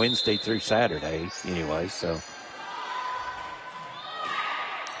Prestonsburg, Wednesday through Saturday anyway, so.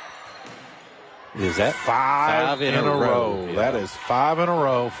 Is that 5 in a row? Yeah. That is 5 in a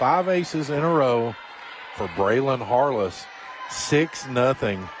row. 5 aces in a row for Braylon Harless.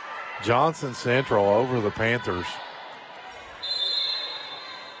 6-0. Johnson Central over the Panthers.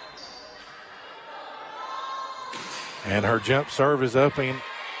 And her jump serve is up and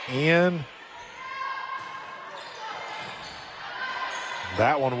in.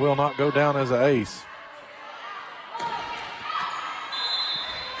 That one will not go down as an ace.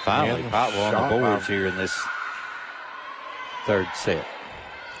 Finally, Pikeville on the boards here in this third set.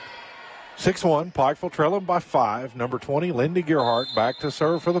 6-1, Pikeville trailing by 5. Number 20, Lindy Gearhart, back to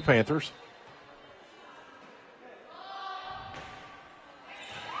serve for the Panthers.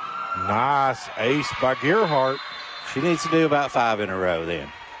 Nice ace by Gearhart. She needs to do about 5 in a row then.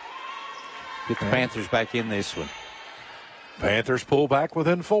 Get the Panthers back in this one. Panthers pull back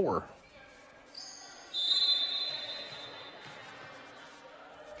within 4.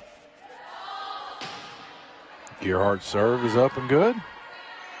 Gearhart's serve is up and good.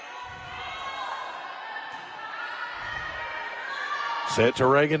 Set to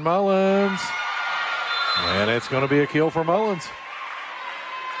Reagan Mullins. And it's going to be a kill for Mullins.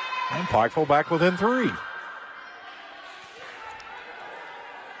 And Pikeville back within 3.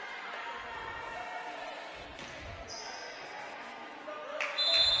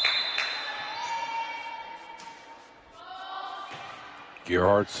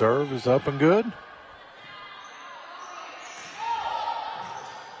 Gerhardt's serve is up and good.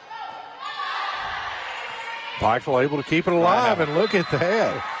 Pikeville able to keep it alive, and look at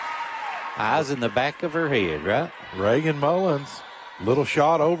that. Eyes in the back of her head, right? Reagan Mullins, little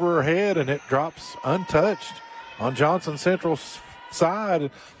shot over her head, and it drops untouched on Johnson Central's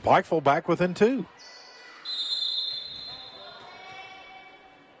side. Pikeville back within 2.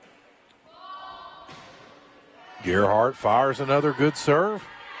 Gerhardt fires another good serve.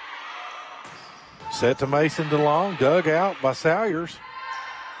 Set to Mason DeLong, dug out by Salyers.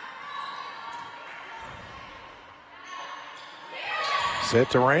 Set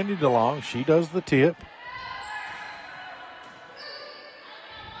to Randy DeLong. She does the tip.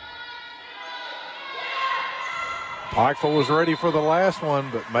 Pikeville was ready for the last one,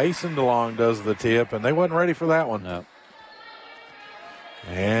 but Mason DeLong does the tip, and they wasn't ready for that one. No.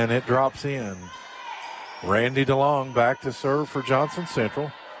 And it drops in. Randy DeLong back to serve for Johnson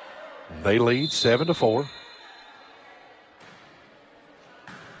Central. They lead 7-4.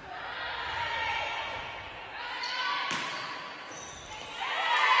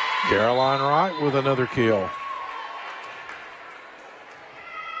 Caroline Wright with another kill.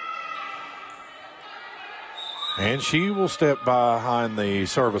 And she will step behind the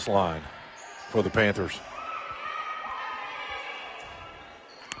service line for the Panthers.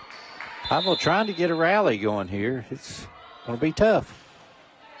 Pikeville trying to get a rally going here. It's going to be tough.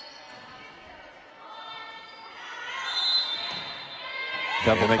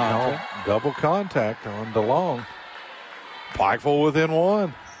 Double contact on DeLong. Pikeville within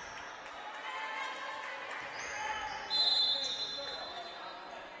 1.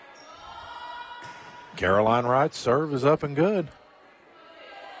 Caroline Wright's serve is up and good.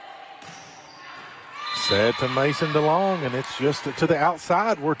 Set to Mason DeLong, and it's just to the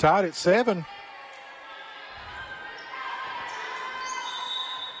outside. We're tied at 7.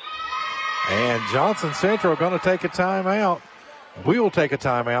 And Johnson Central going to take a timeout. We will take a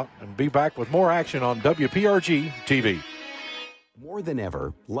timeout and be back with more action on WPRG TV. More than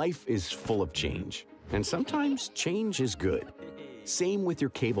ever, life is full of change, and sometimes change is good. Same with your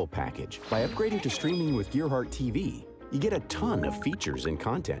cable package. By upgrading to streaming with Gearhart TV, you get a ton of features and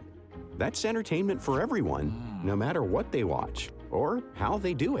content. That's entertainment for everyone, no matter what they watch or how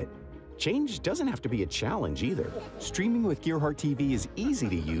they do it. Change doesn't have to be a challenge either. Streaming with Gearhart TV is easy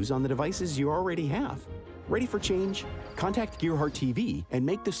to use on the devices you already have. Ready for change? Contact Gearhart TV and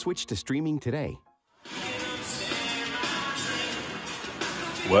make the switch to streaming today.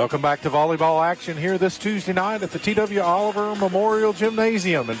 Welcome back to volleyball action here this Tuesday night at the T.W. Oliver Memorial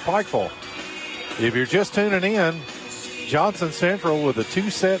Gymnasium in Pikeville. If you're just tuning in, Johnson Central with a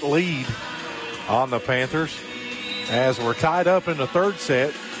 2-set lead on the Panthers as we're tied up in the third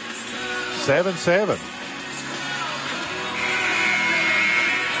set, 7-7.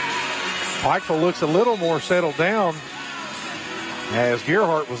 Pikeville looks a little more settled down as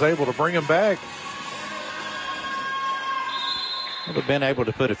Gerhart was able to bring him back. Would have been able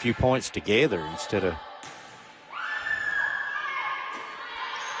to put a few points together instead of.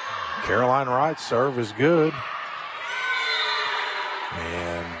 Caroline Wright's serve is good.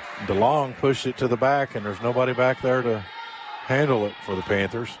 And DeLong pushed it to the back, and there's nobody back there to handle it for the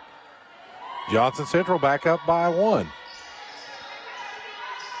Panthers. Johnson Central back up by 1.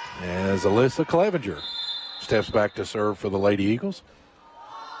 As Alyssa Clevenger steps back to serve for the Lady Eagles.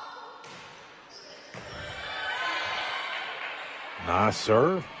 Nice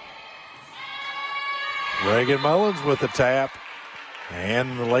serve. Reagan Mullins with the tap.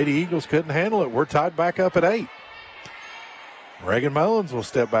 And the Lady Eagles couldn't handle it. We're tied back up at 8. Reagan Mullins will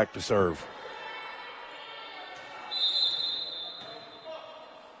step back to serve.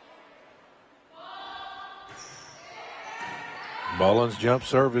 Mullins' jump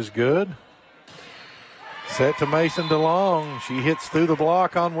serve is good. Set to Mason DeLong. She hits through the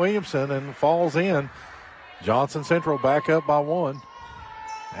block on Williamson and falls in. Johnson Central back up by 1.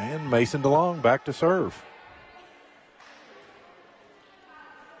 And Mason DeLong back to serve.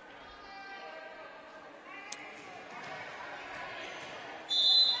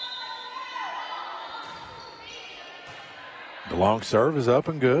 DeLong's serve is up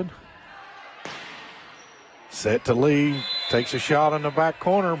and good. Set to Lee. Takes a shot in the back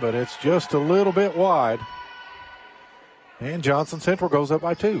corner, but it's just a little bit wide. And Johnson Central goes up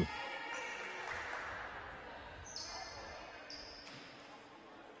by 2.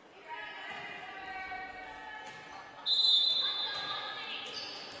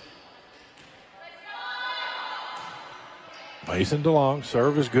 Mason DeLong,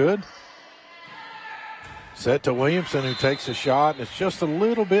 serve is good. Set to Williamson, who takes a shot, and it's just a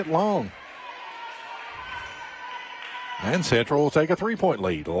little bit long. And Central will take a 3-point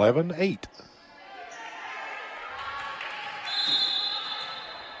lead, 11-8.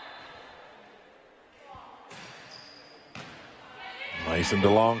 Mason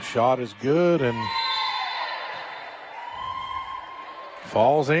DeLong's shot is good and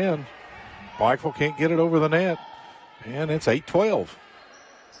falls in. Pikeville can't get it over the net, and it's 8-12.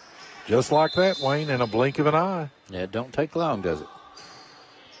 Just like that, Wayne, in a blink of an eye. Yeah, it don't take long, does it?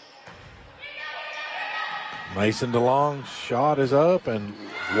 Mason DeLong's shot is up, and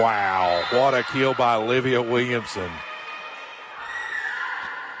wow, what a kill by Olivia Williamson.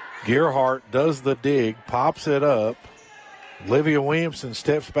 Gearhart does the dig, pops it up. Olivia Williamson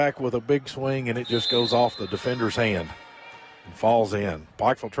steps back with a big swing, and it just goes off the defender's hand and falls in.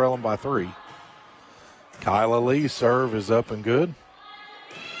 Pikeville trailing by 3. Kyla Lee's serve is up and good.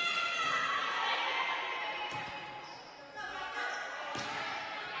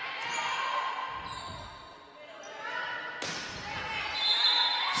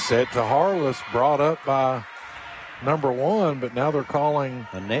 Set to Harless, brought up by number 1, but now they're calling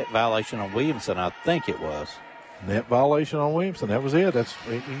a net violation on Williamson, I think it was. Net violation on Williamson. That was it.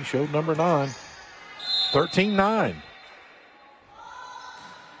 He showed number 9. 13-9.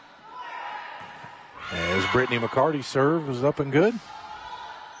 As Brittany McCarty's serve is up and good.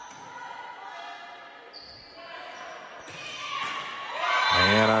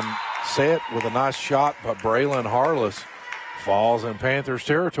 And I'm set with a nice shot by Braylon Harless. Falls in Panthers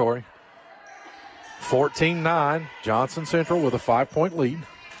territory. 14-9. Johnson Central with a 5-point lead.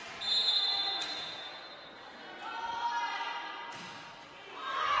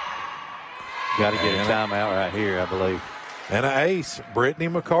 Got to get a timeout right here, I believe. And an ace, Brittany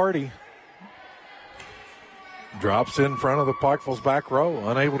McCarty. Drops in front of the Pikeville's back row,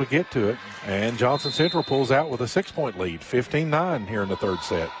 unable to get to it. And Johnson Central pulls out with a 6-point lead, 15-9 here in the third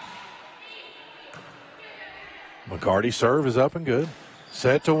set. McCarty's serve is up and good.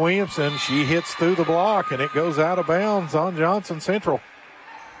 Set to Williamson. She hits through the block, and it goes out of bounds on Johnson Central.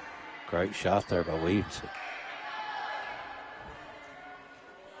 Great shot there by Williamson.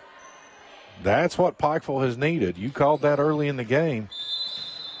 That's what Pikeville has needed. You called that early in the game.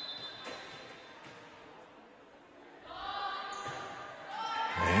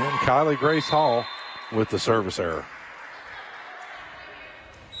 And Kylie Grace Hall with the service error.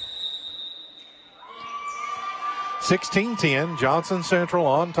 (16-10), Johnson Central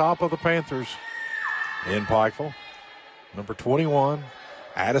on top of the Panthers in Pikeville. Number 21,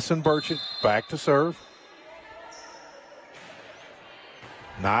 Addison Burchett back to serve.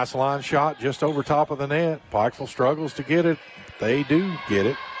 Nice line shot just over top of the net. Pikeville struggles to get it. They do get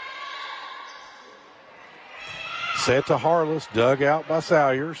it. Set to Harless, dug out by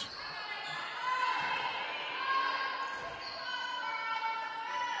Salyers.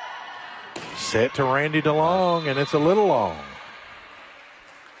 Set to Randy DeLong, and it's a little long.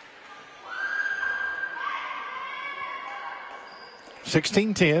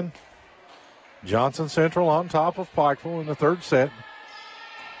 (16-10). Johnson Central on top of Pikeville in the third set.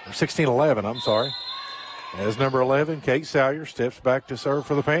 16-11, I'm sorry. As number 11, Kate Salyers steps back to serve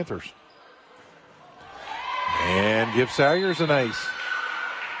for the Panthers. And gives Salyers an ace.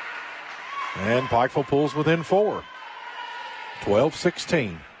 And Pikeville pulls within 4.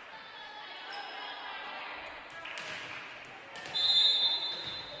 12-16.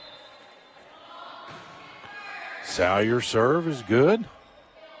 Salyers' serve is good.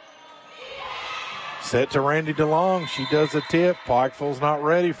 Set to Randy DeLong. She does a tip. Pikeville's not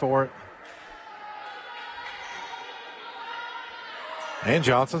ready for it. And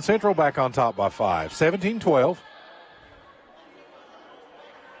Johnson Central back on top by 5. 17-12.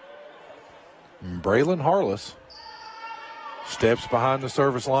 Braylon Harless steps behind the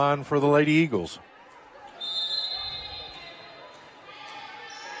service line for the Lady Eagles.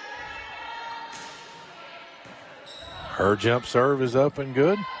 Her jump serve is up and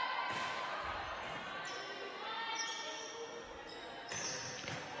good.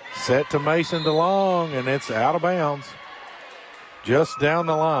 Set to Mason DeLong, and it's out of bounds. Just down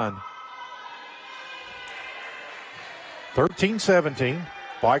the line. 13-17.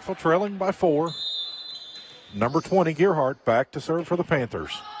 Pikeville trailing by 4. Number 20, Gearhart, back to serve for the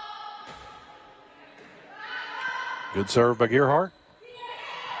Panthers. Good serve by Gearhart.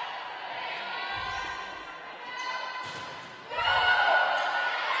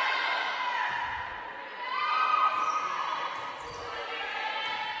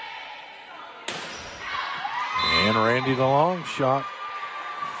 And Randy DeLong shot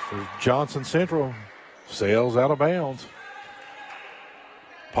for Johnson Central sails out of bounds.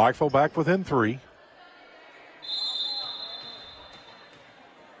 Pikeville back within 3.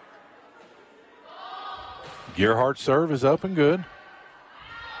 Gerhardt's serve is up and good.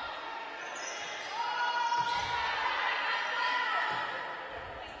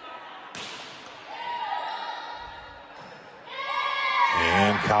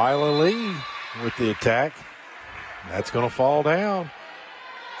 And Kyla Lee with the attack. That's going to fall down.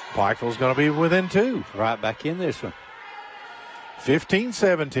 Pikeville's going to be within 2. Right back in this one.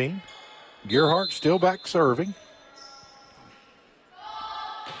 15-17. Gerhardt still back serving.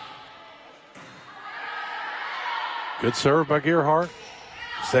 Good serve by Gerhardt.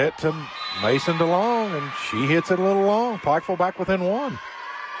 Set to Mason DeLong, and she hits it a little long. Pikeville back within 1.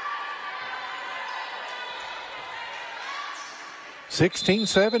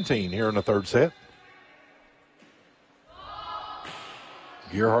 16-17 here in the third set.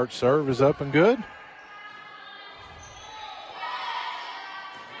 Gerhardt's serve is up and good.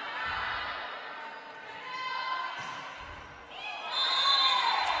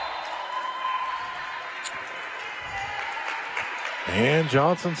 And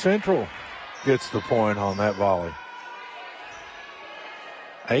Johnson Central gets the point on that volley.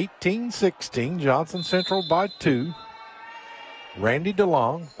 18-16, Johnson Central by 2. Randy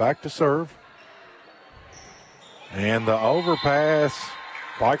DeLong back to serve. And the overpass,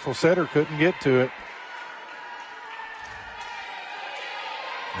 Pikeville setter couldn't get to it.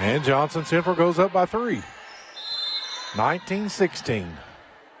 And Johnson Central goes up by 3. 19-16.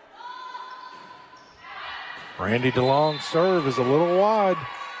 Randy DeLong's serve is a little wide.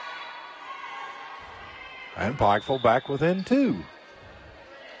 And Pikeville back within 2.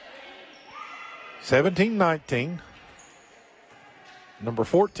 17-19. Number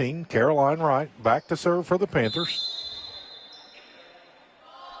 14, Caroline Wright, back to serve for the Panthers.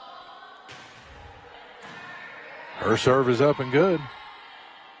 Her serve is up and good.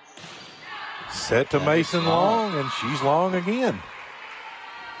 Set to Mason Long, and she's long again.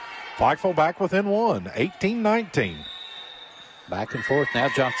 Pikeville back within 1, 18-19. Back and forth. Now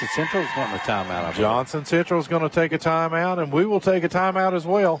Johnson Central is wanting a timeout. Johnson Central is going to take a timeout, and we will take a timeout as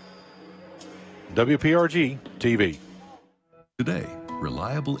well. WPRG TV. Today,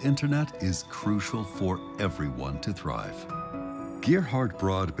 reliable internet is crucial for everyone to thrive. Gerhardt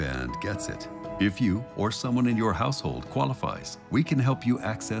Broadband gets it. If you or someone in your household qualifies, we can help you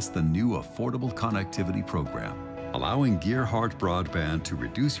access the new affordable connectivity program, allowing Gerhardt Broadband to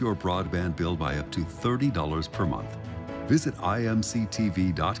reduce your broadband bill by up to $30 per month. Visit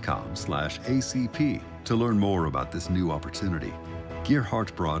imctv.com/ACP to learn more about this new opportunity.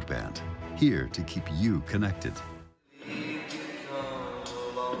 Gerhardt Broadband, here to keep you connected.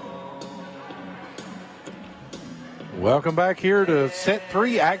 Welcome back here to set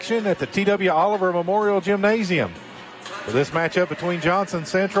 3 action at the T.W. Oliver Memorial Gymnasium for this matchup between Johnson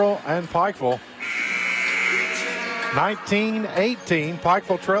Central and Pikeville. 19-18,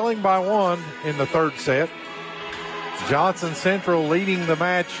 Pikeville trailing by 1 in the third set. Johnson Central leading the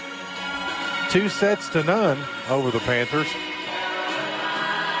match 2-0 over the Panthers.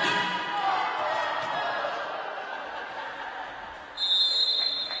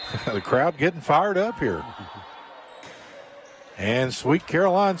 The crowd getting fired up here. And Sweet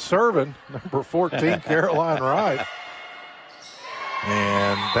Caroline serving, number 14, Caroline Wright.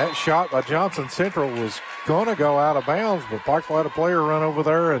 And that shot by Johnson Central was going to go out of bounds, but Pikeville had a player run over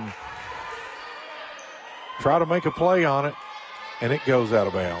there and try to make a play on it, and it goes out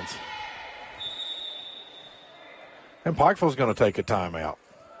of bounds. And Pikeville's going to take a timeout.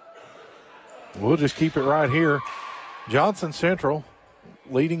 We'll just keep it right here. Johnson Central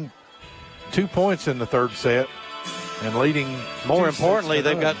leading 2 points in the third set. And leading. More importantly,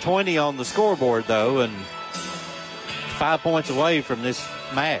 they've got 20 on the scoreboard, though, and 5 points away from this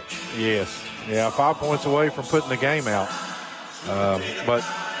match. Yes. Yeah, 5 points away from putting the game out. But,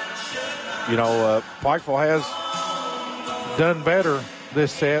 you know, Pikeville has done better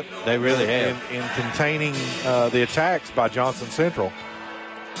this set. They really have. In containing the attacks by Johnson Central.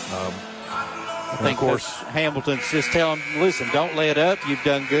 I think, of course, Hamilton's just telling them, listen, don't let up. You've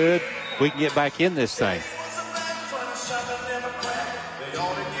done good. We can get back in this thing.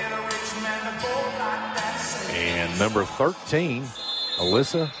 And number 13,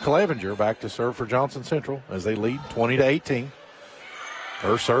 Alyssa Clevenger, back to serve for Johnson Central as they lead 20-18.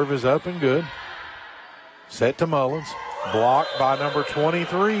 Her serve is up and good. Set to Mullins. Blocked by number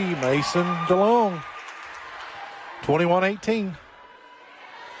 23, Mason DeLong. 21-18.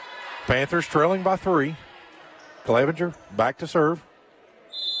 Panthers trailing by 3. Clevenger back to serve.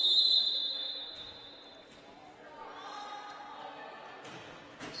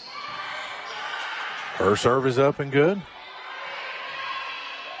 Her serve is up and good.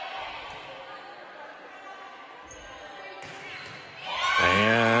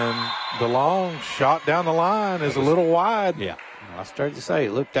 DeLong shot down the line is a little wide. Yeah, I started to say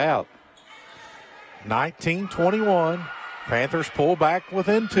it looked out. 19-21. Panthers pull back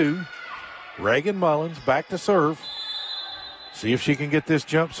within 2. Reagan Mullins back to serve. See if she can get this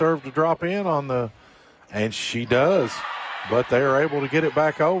jump serve to drop in on the, and she does, but they are able to get it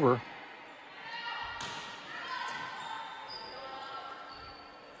back over.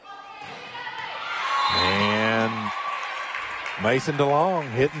 And Mason DeLong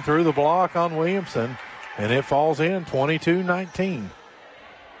hitting through the block on Williamson, and it falls in 22-19.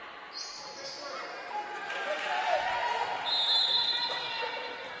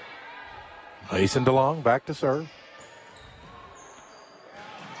 Mason DeLong back to serve.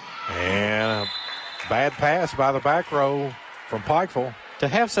 And a bad pass by the back row from Pikeville. To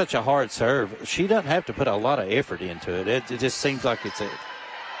have such a hard serve, she doesn't have to put a lot of effort into it. It just seems like it's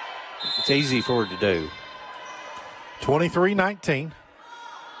easy for her to do. 23-19.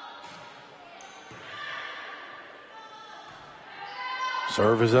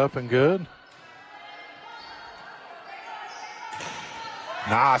 Serve is up and good.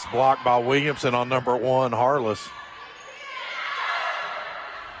 Nice block by Williamson on number 1, Harless.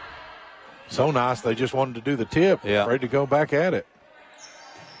 So nice, they just wanted to do the tip. Yeah. Afraid to go back at it.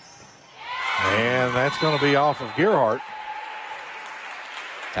 And that's going to be off of Gerhardt.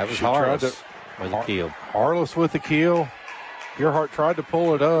 That was Harless with the keel. Harless with the keel. Gerhardt tried to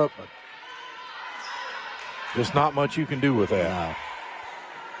pull it up, but just not much you can do with that. Wow.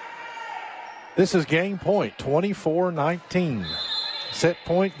 This is game point, 24-19. Set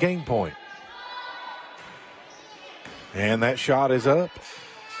point, game point. And that shot is up.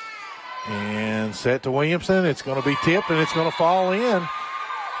 And set to Williamson. It's going to be tipped, and it's going to fall in.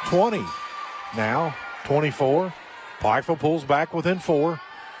 20. Now, 24. Pikeville pulls back within 4.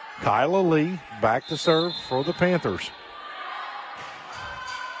 Kyla Lee back to serve for the Panthers.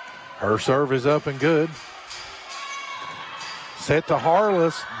 Her serve is up and good. Set to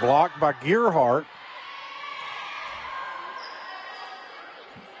Harless, blocked by Gerhardt.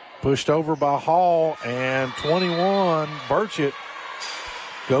 Pushed over by Hall, and 21, Burchett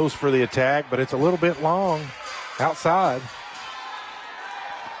goes for the attack, but it's a little bit long outside.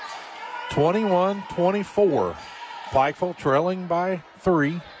 21-24. Pikeville trailing by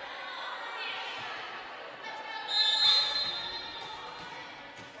 3.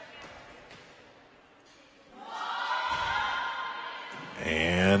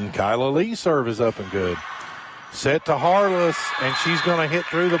 And Kyla Lee's serve is up and good. Set to Harless, and she's going to hit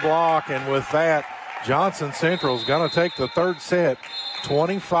through the block, and with that, Johnson Central's going to take the third set,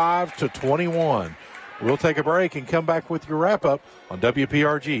 25-21. We'll take a break and come back with your wrap-up on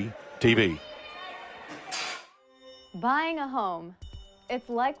WPRG TV. Buying a home. It's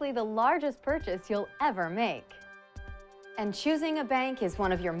likely the largest purchase you'll ever make. And choosing a bank is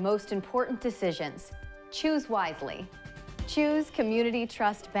one of your most important decisions. Choose wisely. Choose Community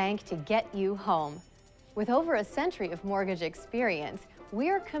Trust Bank to get you home. With over a century of mortgage experience, we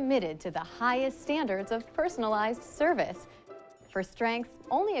are committed to the highest standards of personalized service. For strengths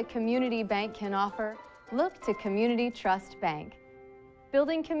only a community bank can offer, look to Community Trust Bank.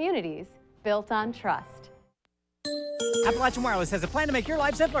 Building communities built on trust. Appalachian Wireless has a plan to make your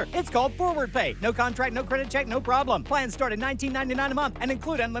life simpler. It's called Forward Pay. No contract, no credit check, no problem. Plans start at $19.99 a month and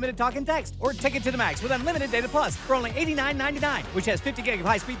include unlimited talk and text. Or take it to the max with unlimited data plus for only $89.99, which has 50 gig of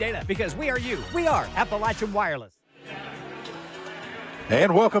high-speed data. Because we are you. We are Appalachian Wireless.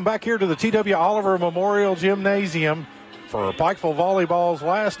 And welcome back here to the T.W. Oliver Memorial Gymnasium for Pikeville Volleyball's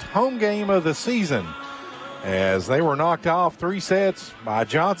last home game of the season, as they were knocked off 3 sets by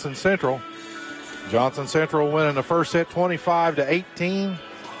Johnson Central. Johnson Central winning the first set 25-18,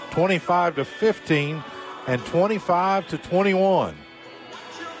 25-15, and 25-21.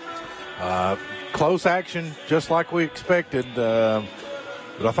 Close action, just like we expected. But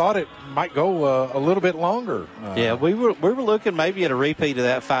I thought it might go a little bit longer. Yeah, we were looking maybe at a repeat of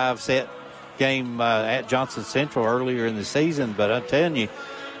that 5-set game at Johnson Central earlier in the season. But I'm telling you,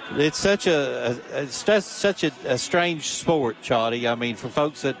 it's such a strange sport, Chotty. I mean, for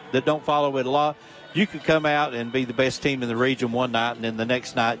folks that don't follow it a lot, you could come out and be the best team in the region one night, and then the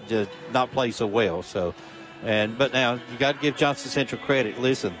next night just not play so well. But now you got to give Johnson Central credit.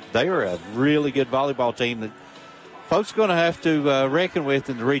 Listen, they are a really good volleyball team that folks are going to have to reckon with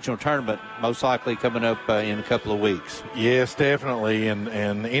in the regional tournament, most likely coming up in a couple of weeks. Yes, definitely. And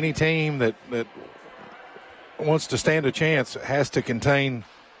any team that wants to stand a chance has to contain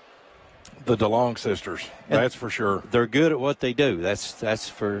The DeLong sisters, that's for sure. They're good at what they do. That's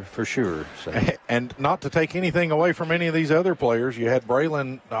for sure. So. And not to take anything away from any of these other players, you had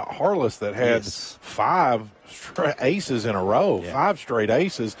Braylon Harless that had 5 aces in a row, 5 straight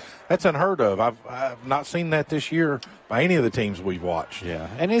aces. That's unheard of. I've not seen that this year by any of the teams we've watched. Yeah,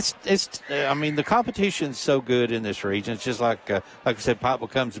 and it's I mean, the competition's so good in this region. It's just like I said,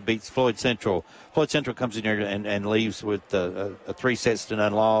 Pikeville comes and beats Floyd Central. Floyd Central comes in here and leaves with a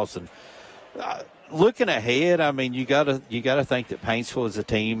 3-0 loss. And looking ahead, I mean, you gotta think that Paintsville is a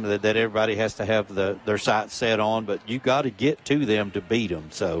team that everybody has to have their sights set on, but you got to get to them to beat them.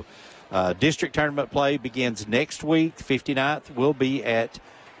 So district tournament play begins next week. 59th will be at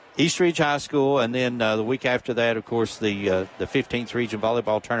East Ridge High School, and then the week after that, of course, the 15th Region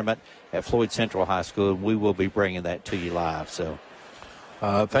Volleyball Tournament at Floyd Central High School, and we will be bringing that to you live. So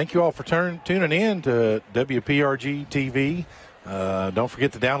thank you all for tuning in to WPRG TV. Don't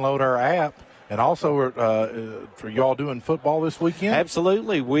forget to download our app. And also, are you all doing football this weekend?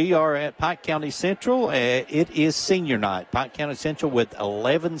 Absolutely. We are at Pike County Central. It is senior night. Pike County Central with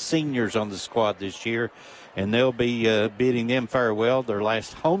 11 seniors on the squad this year. And they'll be bidding them farewell, their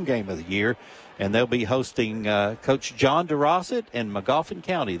last home game of the year. And they'll be hosting Coach John DeRosset and Magoffin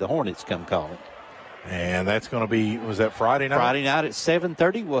County. The Hornets come calling. And that's going to be, was that Friday night? Friday night at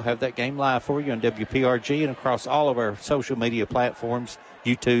 7:30. We'll have that game live for you on WPRG and across all of our social media platforms,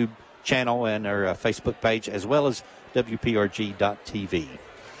 YouTube channel and our Facebook page, as well as WPRG.tv.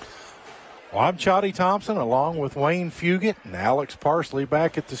 Well, I'm Chotty Thompson, along with Wayne Fugit and Alex Parsley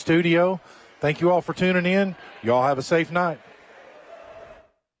back at the studio. Thank you all for tuning in. You all have a safe night.